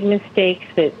makes big mistakes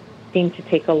that seem to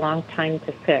take a long time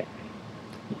to fix.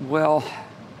 Well,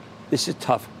 this is a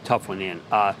tough one, Ann,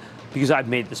 because I've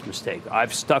made this mistake.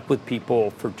 I've stuck with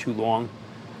people for too long.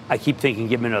 I keep thinking,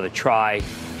 give them another try.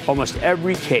 Almost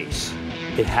every case,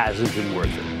 it hasn't been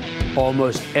worth it.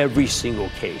 Almost every single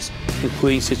case,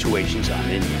 including situations I'm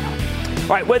in now. All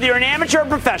right, whether you're an amateur or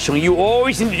professional, you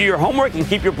always need to do your homework and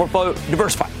keep your portfolio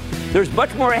diversified. There's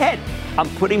much more ahead. I'm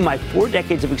putting my 4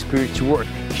 decades of experience to work,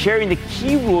 sharing the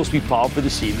key rules we follow for the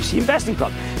CNBC Investing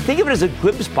Club. Think of it as a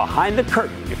glimpse behind the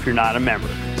curtain if you're not a member.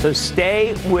 So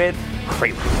stay with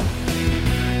Cramer.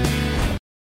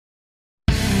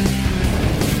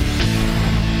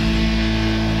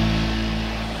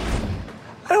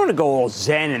 I don't want to go all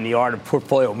zen in the art of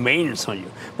portfolio maintenance on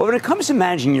you, but when it comes to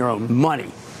managing your own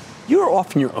money, you are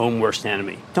often your own worst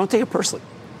enemy. Don't take it personally.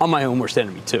 I'm my own worst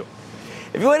enemy, too.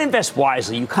 If you want to invest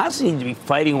wisely, you constantly need to be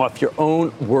fighting off your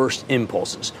own worst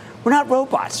impulses. We're not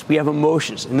robots. We have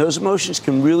emotions, and those emotions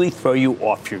can really throw you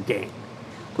off your game.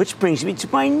 Which brings me to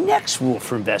my next rule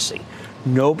for investing.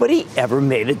 Nobody ever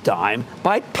made a dime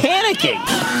by panicking.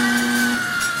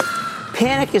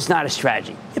 Panic is not a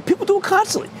strategy. People do it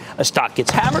constantly. A stock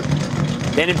gets hammered,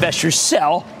 then investors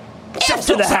sell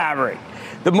after the hammering.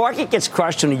 The market gets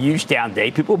crushed on a huge down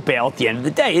day. People bail at the end of the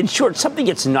day. In short, something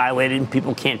gets annihilated and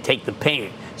people can't take the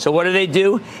pain. So what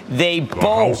do? They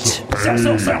bolt.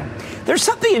 There's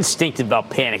something instinctive about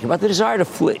panic, about the desire to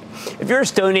flee. If you're a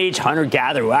Stone Age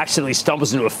hunter-gatherer who accidentally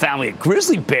stumbles into a family of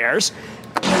grizzly bears,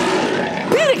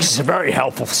 panic is a very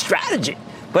helpful strategy.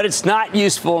 But it's not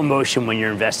useful emotion when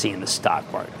you're investing in the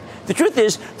stock market. The truth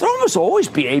is, there'll almost always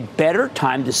be a better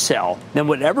time to sell than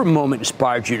whatever moment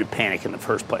inspired you to panic in the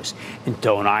first place. And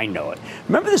don't I know it.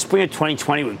 Remember the spring of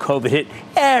 2020 when COVID hit?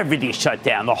 Everything shut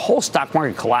down. The whole stock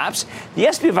market collapsed. The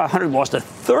S&P 500 lost a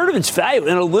third of its value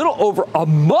in a little over a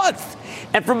month.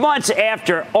 And for months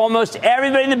after, almost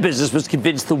everybody in the business was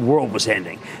convinced the world was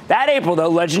ending. That April, though,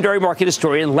 legendary market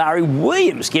historian Larry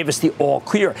Williams gave us the all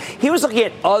clear. He was looking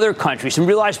at other countries and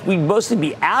realized we'd mostly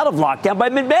be out of lockdown by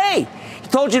mid-May. He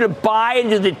told you to buy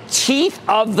into the teeth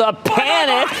of the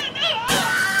panic.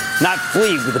 not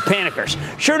flee with the panickers.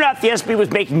 Sure enough, the S&P was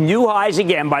making new highs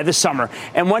again by the summer,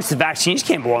 and once the vaccines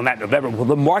came along that November, well,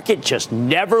 the market just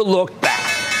never looked back.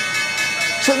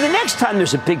 So the next time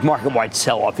there's a big market-wide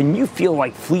sell-off and you feel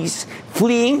like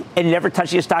fleeing and never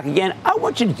touching a stock again, I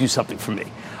want you to do something for me.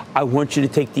 I want you to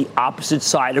take the opposite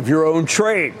side of your own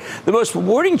trade. The most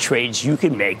rewarding trades you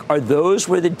can make are those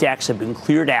where the decks have been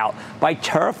cleared out by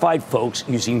terrified folks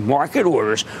using market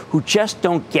orders who just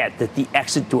don't get that the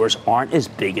exit doors aren't as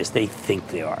big as they think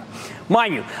they are.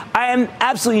 Mind you, I am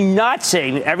absolutely not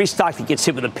saying that every stock that gets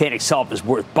hit with a panic sell-off is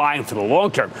worth buying for the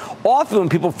long term. Often when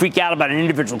people freak out about an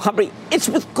individual company, it's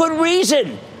with good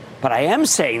reason. But I am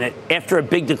saying that after a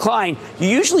big decline, you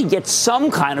usually get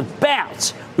some kind of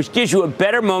bounce, which gives you a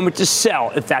better moment to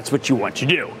sell if that's what you want to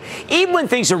do. Even when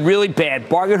things are really bad,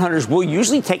 bargain hunters will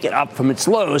usually take it up from its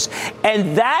lows,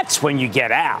 and that's when you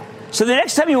get out. So the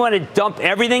next time you want to dump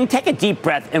everything, take a deep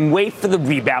breath and wait for the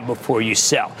rebound before you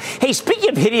sell. Hey,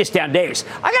 speaking of hideous down days,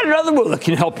 I got another rule that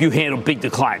can help you handle big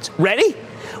declines. Ready?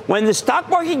 When the stock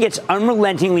market gets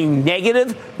unrelentingly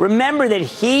negative, remember that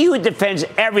he who defends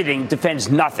everything defends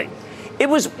nothing. It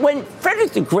was when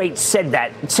Frederick the Great said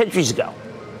that centuries ago.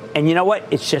 And you know what?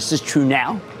 It's just as true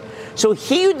now. So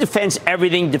he who defends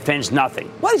everything defends nothing.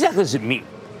 What exactly does it mean?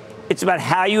 It's about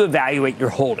how you evaluate your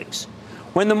holdings.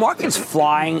 When the market's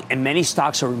flying and many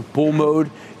stocks are in bull mode,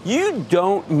 you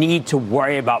don't need to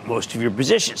worry about most of your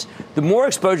positions. The more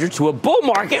exposure to a bull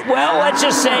market, well, let's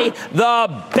just say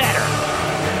the better.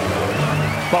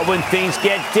 But when things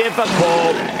get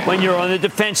difficult, when you're on the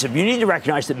defensive, you need to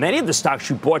recognize that many of the stocks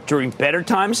you bought during better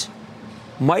times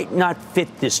might not fit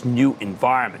this new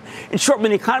environment. In short,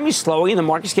 when the economy's slowing and the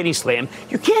market's getting slammed,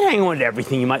 you can't hang on to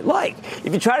everything you might like.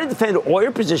 If you try to defend all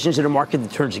your positions in a market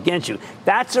that turns against you,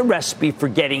 that's a recipe for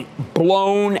getting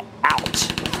blown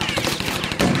out.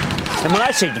 And when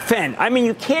I say defend, I mean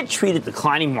you can't treat a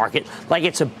declining market like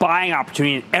it's a buying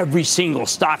opportunity in every single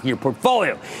stock in your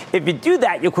portfolio. If you do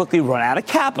that, you'll quickly run out of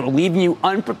capital, leaving you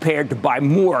unprepared to buy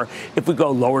more if we go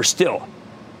lower still.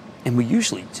 And we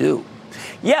usually do.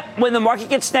 Yep, when the market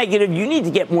gets negative, you need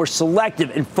to get more selective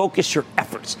and focus your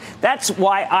efforts. That's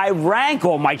why I rank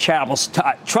all my charitable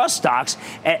trust stocks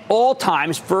at all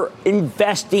times for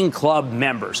investing club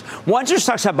members. Ones are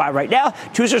stocks I buy right now,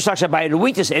 twos are stocks I buy in a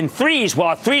weakness, and threes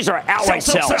are outright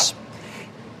sells.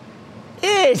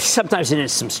 Sometimes it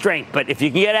is some strength, but if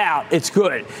you can get out, it's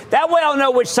good. That way I'll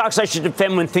know which stocks I should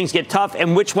defend when things get tough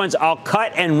and which ones I'll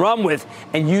cut and run with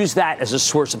and use that as a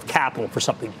source of capital for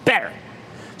something better.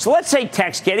 So let's say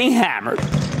tech's getting hammered,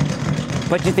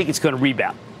 but you think it's going to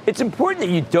rebound. It's important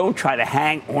that you don't try to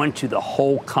hang on to the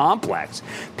whole complex.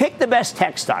 Pick the best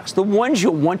tech stocks, the ones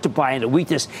you'll want to buy into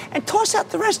weakness, and toss out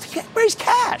the rest to raise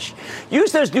cash.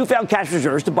 Use those newfound cash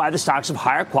reserves to buy the stocks of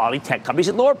higher quality tech companies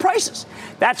at lower prices.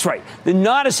 That's right, the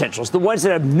non-essentials, the ones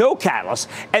that have no catalyst,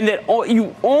 and that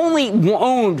you only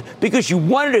owned because you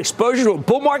wanted exposure to a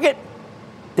bull market,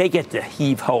 they get to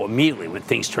heave-ho immediately when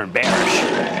things turn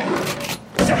bearish.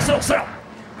 Sell.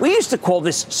 We used to call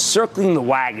this circling the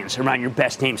wagons around your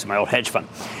best names in my old hedge fund.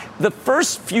 The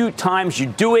first few times you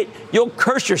do it, you'll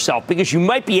curse yourself because you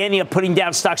might be ending up putting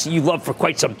down stocks that you love for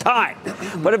quite some time.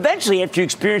 But eventually, after you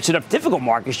experience enough difficult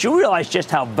markets, you'll realize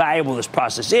just how valuable this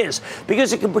process is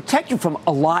because it can protect you from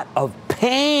a lot of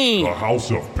pain. The house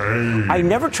of pain. I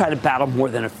never try to battle more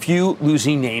than a few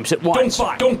losing names at once.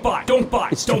 Don't buy.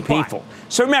 It's too painful.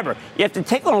 So remember, you have to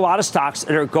take on a lot of stocks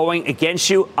that are going against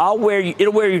you. It'll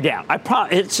wear you down. I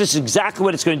promise. It's just exactly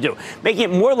what it's going to do, making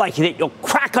it more likely that you'll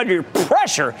crack under your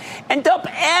pressure and dump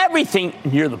everything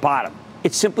near the bottom.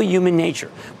 It's simply human nature.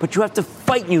 But you have to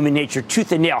fight human nature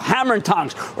tooth and nail, hammer and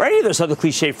tongs, or any of those other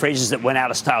cliche phrases that went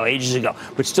out of style ages ago,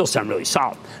 but still sound really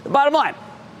solid. The bottom line,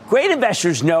 great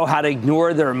investors know how to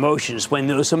ignore their emotions when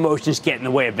those emotions get in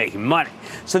the way of making money.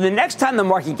 So the next time the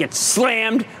market gets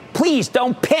slammed, please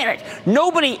don't panic.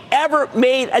 Nobody ever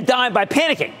made a dime by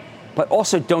panicking. But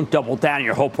also don't double down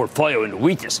your whole portfolio into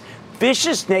weakness.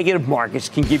 Vicious negative markets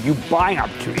can give you buying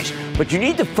opportunities, but you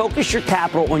need to focus your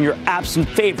capital on your absolute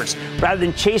favorites rather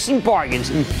than chasing bargains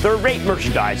in third-rate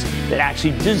merchandise that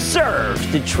actually deserves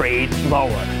to trade lower.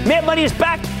 Mad Money is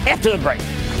back after the break.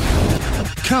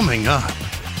 Coming up,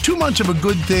 too much of a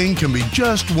good thing can be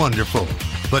just wonderful,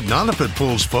 but not if it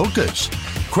pulls focus.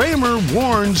 Cramer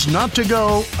warns not to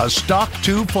go a stock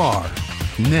too far.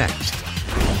 Next.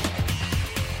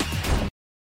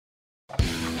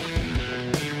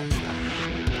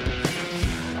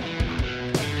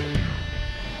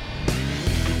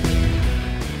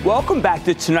 Welcome back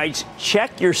to tonight's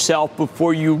Check Yourself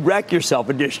Before You Wreck Yourself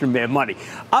edition of Mad Money.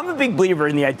 I'm a big believer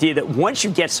in the idea that once you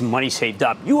get some money saved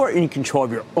up, you are in control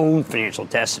of your own financial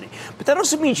destiny. But that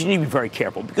also means you need to be very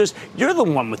careful because you're the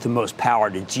one with the most power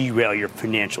to derail your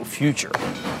financial future.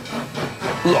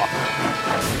 Look,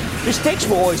 mistakes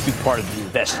will always be part of the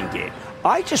investing game.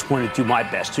 I just want to do my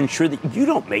best to ensure that you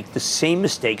don't make the same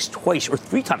mistakes twice or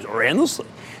three times or endlessly.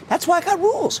 That's why I got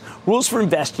rules. Rules for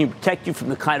investing protect you from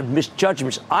the kind of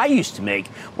misjudgments I used to make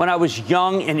when I was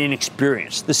young and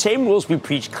inexperienced. The same rules we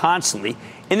preach constantly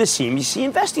in the CNBC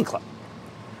Investing Club.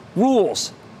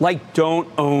 Rules like don't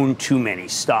own too many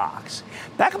stocks.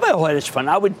 Back in my old hedge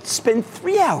fund, I would spend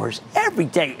 3 hours every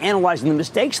day analyzing the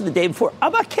mistakes of the day before.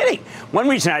 I'm not kidding. One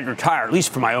reason I'd retire, at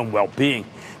least for my own well-being.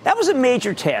 That was a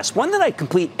major task, one that I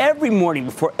complete every morning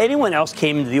before anyone else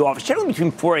came into the office, generally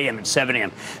between 4 a.m. and 7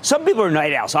 a.m. Some people are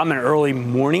night owls. I'm an early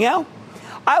morning owl.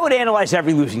 I would analyze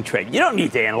every losing trade. You don't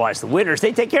need to analyze the winners.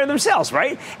 They take care of themselves,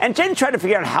 right? And then try to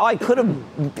figure out how I could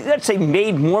have, let's say,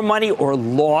 made more money or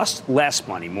lost less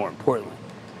money, more importantly.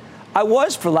 I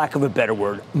was, for lack of a better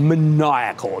word,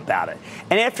 maniacal about it.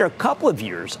 And after a couple of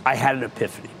years, I had an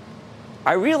epiphany.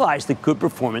 I realized that good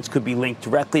performance could be linked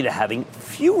directly to having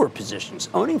fewer positions,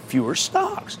 owning fewer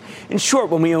stocks. In short,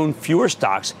 when we own fewer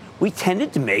stocks, we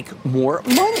tended to make more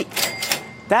money.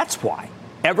 That's why,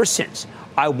 ever since,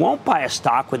 I won't buy a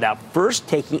stock without first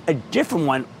taking a different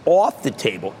one off the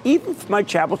table, even for my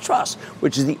Travel Trust,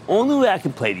 which is the only way I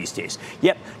can play these days.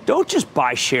 Yep, don't just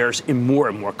buy shares in more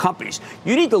and more companies.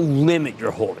 You need to limit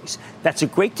your holdings. That's a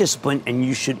great discipline, and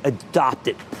you should adopt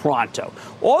it pronto.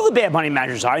 All the bad money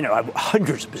managers I know have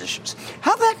hundreds of positions.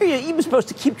 How the heck are you even supposed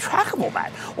to keep track of all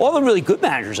that? All the really good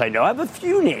managers I know have a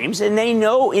few names, and they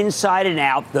know inside and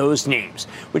out those names,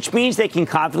 which means they can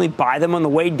confidently buy them on the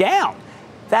way down.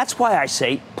 That's why I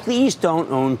say, please don't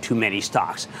own too many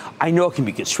stocks. I know it can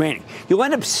be constraining. You'll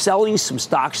end up selling some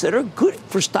stocks that are good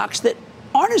for stocks that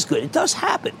aren't as good. It does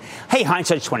happen. Hey,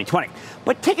 hindsight's 20/20.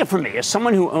 But take it from me, as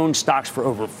someone who owns stocks for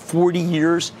over 40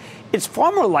 years, it's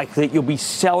far more likely that you'll be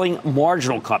selling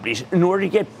marginal companies in order to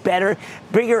get better,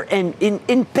 bigger, and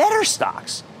in better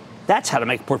stocks. That's how to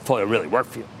make a portfolio really work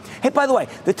for you. Hey, by the way,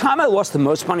 the time I lost the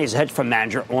most money as a hedge fund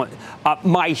manager,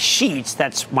 my sheets,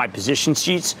 that's my position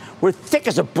sheets, were thick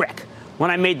as a brick.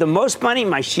 When I made the most money,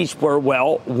 my sheets were,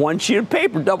 well, one sheet of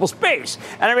paper, double space.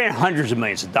 And I ran hundreds of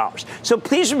millions of dollars. So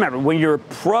please remember, when you're a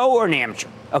pro or an amateur,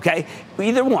 okay,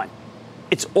 either one,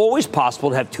 it's always possible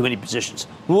to have too many positions.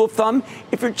 Rule of thumb,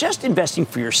 if you're just investing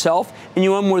for yourself and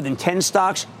you own more than 10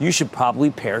 stocks, you should probably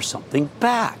pare something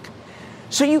back.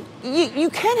 So you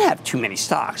can have too many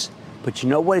stocks. But you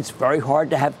know what it's very hard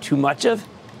to have too much of?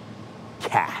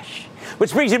 Cash.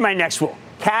 Which brings me to my next rule.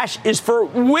 Cash is for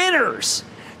winners.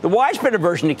 The widespread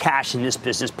aversion to cash in this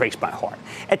business breaks my heart.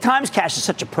 At times, cash is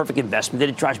such a perfect investment that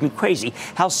it drives me crazy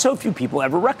how so few people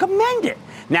ever recommend it.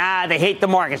 Nah, they hate the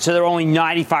market, so they're only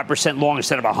 95% long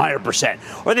instead of 100%.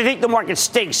 Or they think the market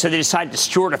stinks, so they decide to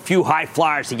short a few high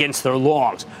flyers against their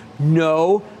longs.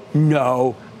 No,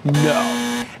 no, no.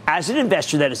 As an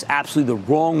investor, that is absolutely the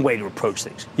wrong way to approach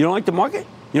things. You don't like the market?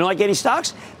 You don't like any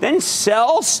stocks? Then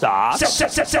sell stocks.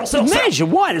 Sell. As you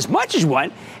want, as much as you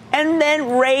want, and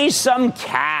then raise some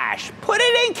cash. Put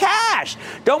it in cash.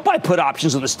 Don't buy put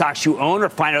options on the stocks you own or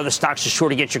find other stocks to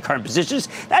short against your current positions.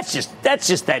 That's just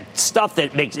that stuff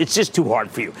that makes it's just too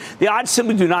hard for you. The odds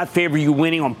simply do not favor you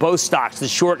winning on both stocks, the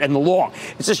short and the long.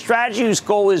 It's a strategy whose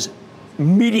goal is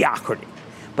mediocrity.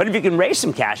 But if you can raise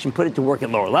some cash and put it to work at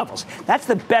lower levels, that's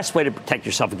the best way to protect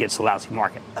yourself against the lousy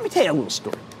market. Let me tell you a little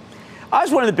story. I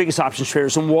was one of the biggest options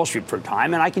traders on Wall Street for a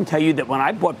time, and I can tell you that when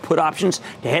I bought put options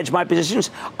to hedge my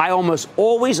positions, I almost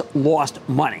always lost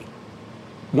money.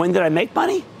 When did I make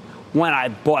money? When I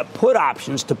bought put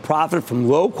options to profit from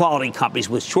low-quality companies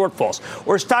with shortfalls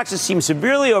or stocks that seem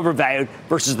severely overvalued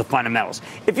versus the fundamentals.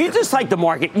 If you dislike the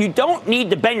market, you don't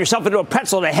need to bend yourself into a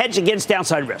pretzel to hedge against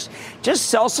downside risk. Just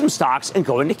sell some stocks and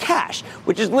go into cash,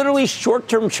 which is literally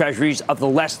short-term treasuries of the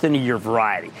less-than-a-year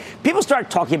variety. People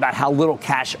start talking about how little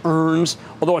cash earns,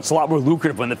 although it's a lot more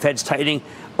lucrative when the Fed's tightening,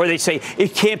 or they say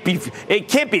it can't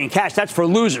be in cash, that's for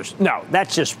losers. No,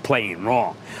 that's just plain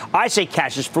wrong. I say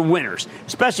cash is for winners,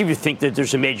 especially if you think that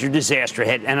there's a major disaster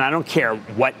ahead, and I don't care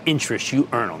what interest you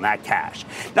earn on that cash.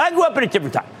 Now, I grew up in a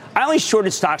different time. I only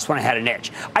shorted stocks when I had an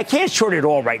edge. I can't short it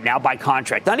all right now by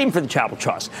contract, not even for the Travel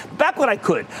Trust. Back when I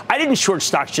could, I didn't short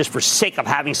stocks just for sake of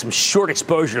having some short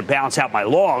exposure to balance out my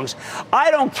longs. I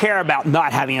don't care about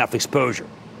not having enough exposure.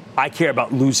 I care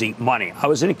about losing money. I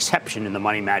was an exception in the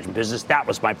money management business. That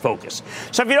was my focus.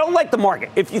 So if you don't like the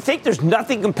market, if you think there's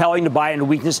nothing compelling to buy into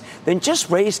weakness, then just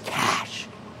raise cash.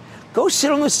 Go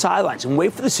sit on the sidelines and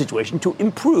wait for the situation to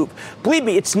improve. Believe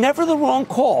me, it's never the wrong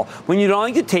call when you don't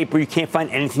like the tape or you can't find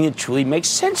anything that truly makes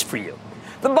sense for you.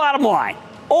 The bottom line,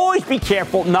 always be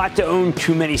careful not to own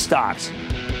too many stocks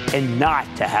and not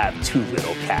to have too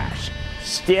little cash.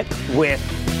 Stick with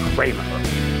Cramer.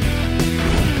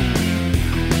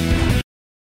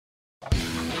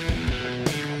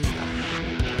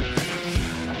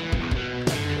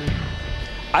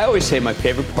 I always say my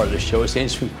favorite part of the show is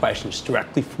answering questions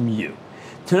directly from you.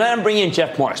 Tonight I'm bringing in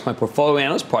Jeff Marks, my portfolio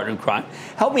analyst partner in crime.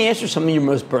 Help me answer some of your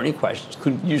most burning questions.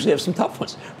 Could usually have some tough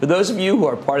ones. For those of you who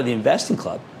are part of the investing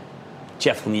club,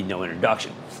 Jeff will need no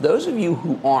introduction. For those of you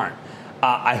who aren't,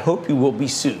 I hope you will be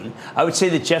soon. I would say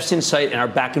that Jeff's insight and our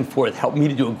back and forth helped me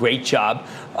to do a great job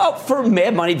for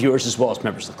Mad Money viewers as well as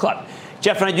members of the club.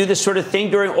 Jeff and I do this sort of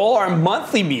thing during all our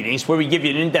monthly meetings where we give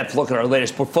you an in-depth look at our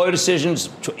latest portfolio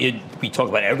decisions. We talk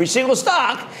about every single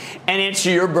stock and answer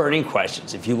your burning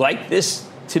questions. If you like this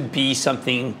to be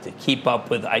something to keep up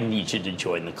with, I need you to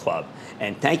join the club.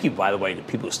 And thank you, by the way, to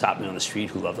people who stop me on the street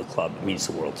who love the club. It means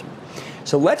the world to me.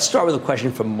 So let's start with a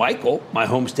question from Michael, my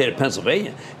home state of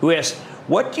Pennsylvania, who asked,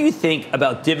 what do you think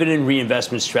about dividend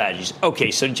reinvestment strategies?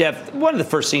 Okay, so Jeff, one of the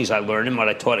first things I learned and what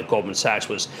I taught at Goldman Sachs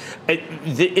was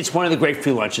it's one of the great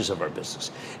free lunches of our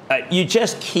business. You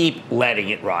just keep letting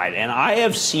it ride. And I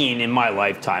have seen in my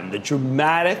lifetime the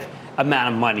dramatic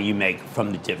amount of money you make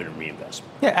from the dividend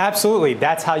reinvestment. Yeah, absolutely.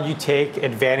 That's how you take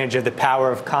advantage of the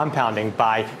power of compounding,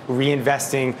 by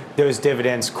reinvesting those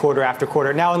dividends quarter after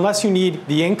quarter. Now, unless you need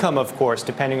the income, of course,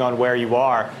 depending on where you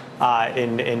are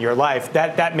in your life,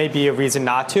 that may be a reason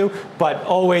not to, but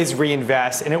always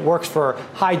reinvest. And it works for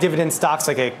high dividend stocks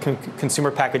like a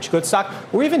consumer packaged goods stock,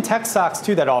 or even tech stocks,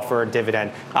 too, that offer a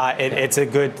dividend. It's a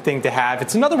good thing to have.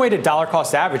 It's another way to dollar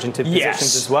cost average into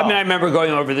positions as well. I mean, I remember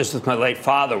going over this with my late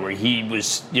father, where he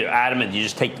was adamant you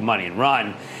just take the money and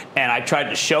run. And I tried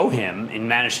to show him and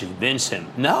managed to convince him,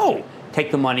 no,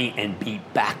 take the money and be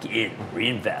back in,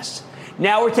 reinvest.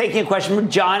 Now we're taking a question from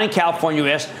John in California who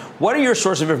asked, what are your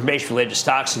sources of information related to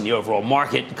stocks in the overall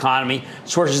market, economy,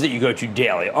 sources that you go to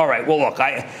daily? All right, well, look,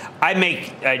 I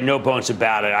make no bones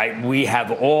about it. We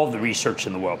have all the research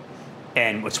in the world.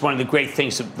 And what's one of the great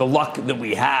things, the luck that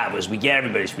we have is we get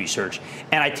everybody's research.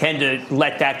 And I tend to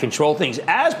let that control things,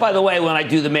 as, by the way, when I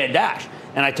do the Mad Dash.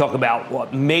 And I talk about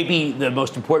what maybe the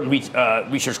most important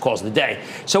research calls of the day.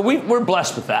 So we're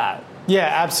blessed with that. Yeah,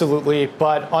 absolutely.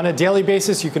 But on a daily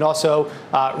basis, you can also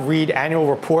read annual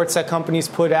reports that companies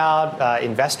put out,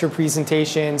 investor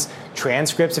presentations,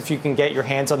 transcripts if you can get your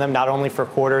hands on them, not only for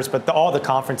quarters, but all the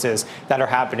conferences that are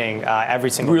happening every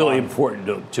single month. Really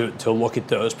important to look at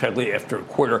those, particularly after a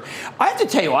quarter. I have to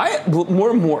tell you, I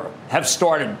more and more have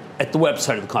started at the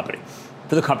website of the company,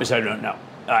 for the companies I don't know.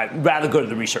 I'd rather go to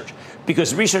the research,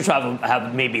 because the research will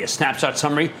have maybe a snapshot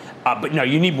summary, but no,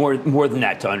 you need more than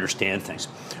that to understand things.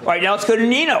 All right, now let's go to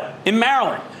Nino in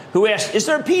Maryland, who asked, is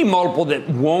there a PE multiple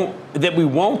that we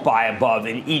won't buy above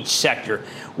in each sector?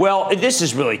 Well, this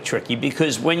is really tricky,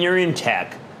 because when you're in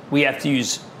tech, we have to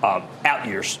use out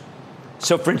years.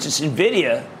 So, for instance,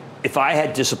 NVIDIA, if I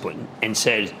had discipline and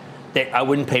said that I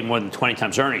wouldn't pay more than 20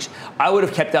 times earnings, I would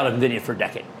have kept out NVIDIA for a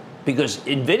decade, because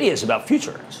NVIDIA is about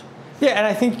future earnings. Yeah, and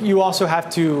I think you also have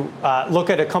to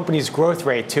look at a company's growth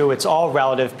rate, too. It's all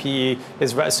relative. PE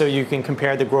so you can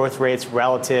compare the growth rates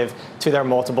relative to their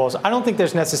multiples. I don't think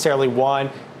there's necessarily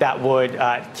one that would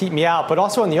keep me out. But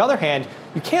also, on the other hand,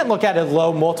 you can't look at a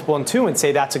low multiple in two and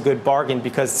say that's a good bargain,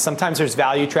 because sometimes there's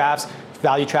value traps.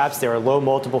 They're a low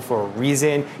multiple for a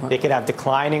reason. They could have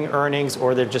declining earnings,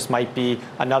 or there just might be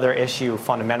another issue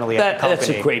fundamentally at the company.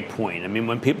 That's a great point. I mean,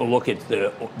 when people look at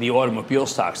the automobile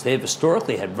stocks, they've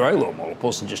historically had very low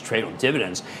multiples and just trade on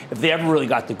dividends. If they ever really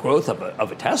got the growth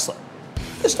of a Tesla,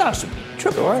 the stocks would be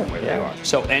triple from where they are.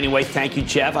 So anyway, thank you,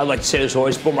 Jeff. I'd like to say there's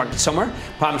always bull market somewhere.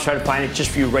 Promise try to find it just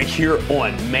for you right here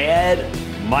on Mad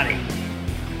Money.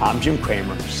 I'm Jim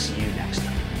Cramer. See you next time.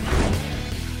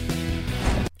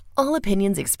 All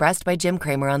opinions expressed by Jim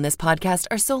Cramer on this podcast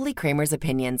are solely Cramer's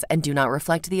opinions and do not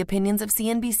reflect the opinions of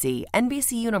CNBC,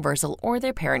 NBC Universal, or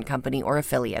their parent company or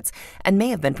affiliates, and may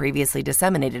have been previously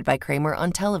disseminated by Cramer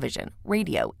on television,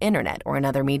 radio, internet, or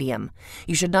another medium.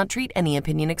 You should not treat any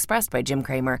opinion expressed by Jim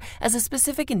Cramer as a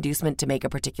specific inducement to make a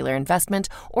particular investment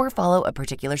or follow a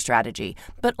particular strategy,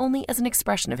 but only as an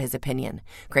expression of his opinion.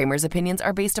 Cramer's opinions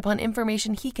are based upon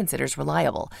information he considers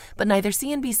reliable, but neither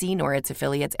CNBC nor its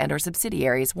affiliates and or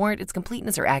subsidiaries warrant its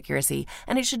completeness or accuracy,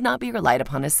 and it should not be relied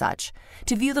upon as such.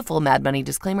 To view the full Mad Money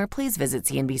disclaimer, please visit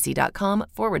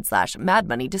cnbc.com/Mad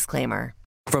Money disclaimer.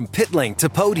 From pit lane to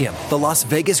podium, the Las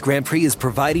Vegas Grand Prix is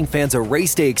providing fans a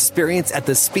race day experience at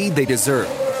the speed they deserve.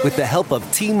 with the help of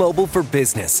T-Mobile for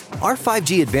Business. Our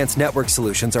 5G advanced network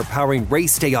solutions are powering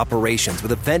race day operations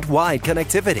with event-wide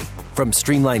connectivity. From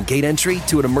streamlined gate entry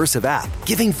to an immersive app,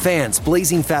 giving fans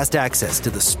blazing fast access to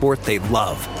the sport they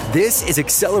love. This is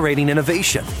accelerating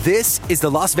innovation. This is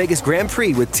the Las Vegas Grand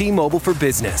Prix with T-Mobile for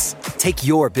Business. Take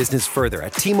your business further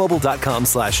at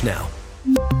T-Mobile.com/now.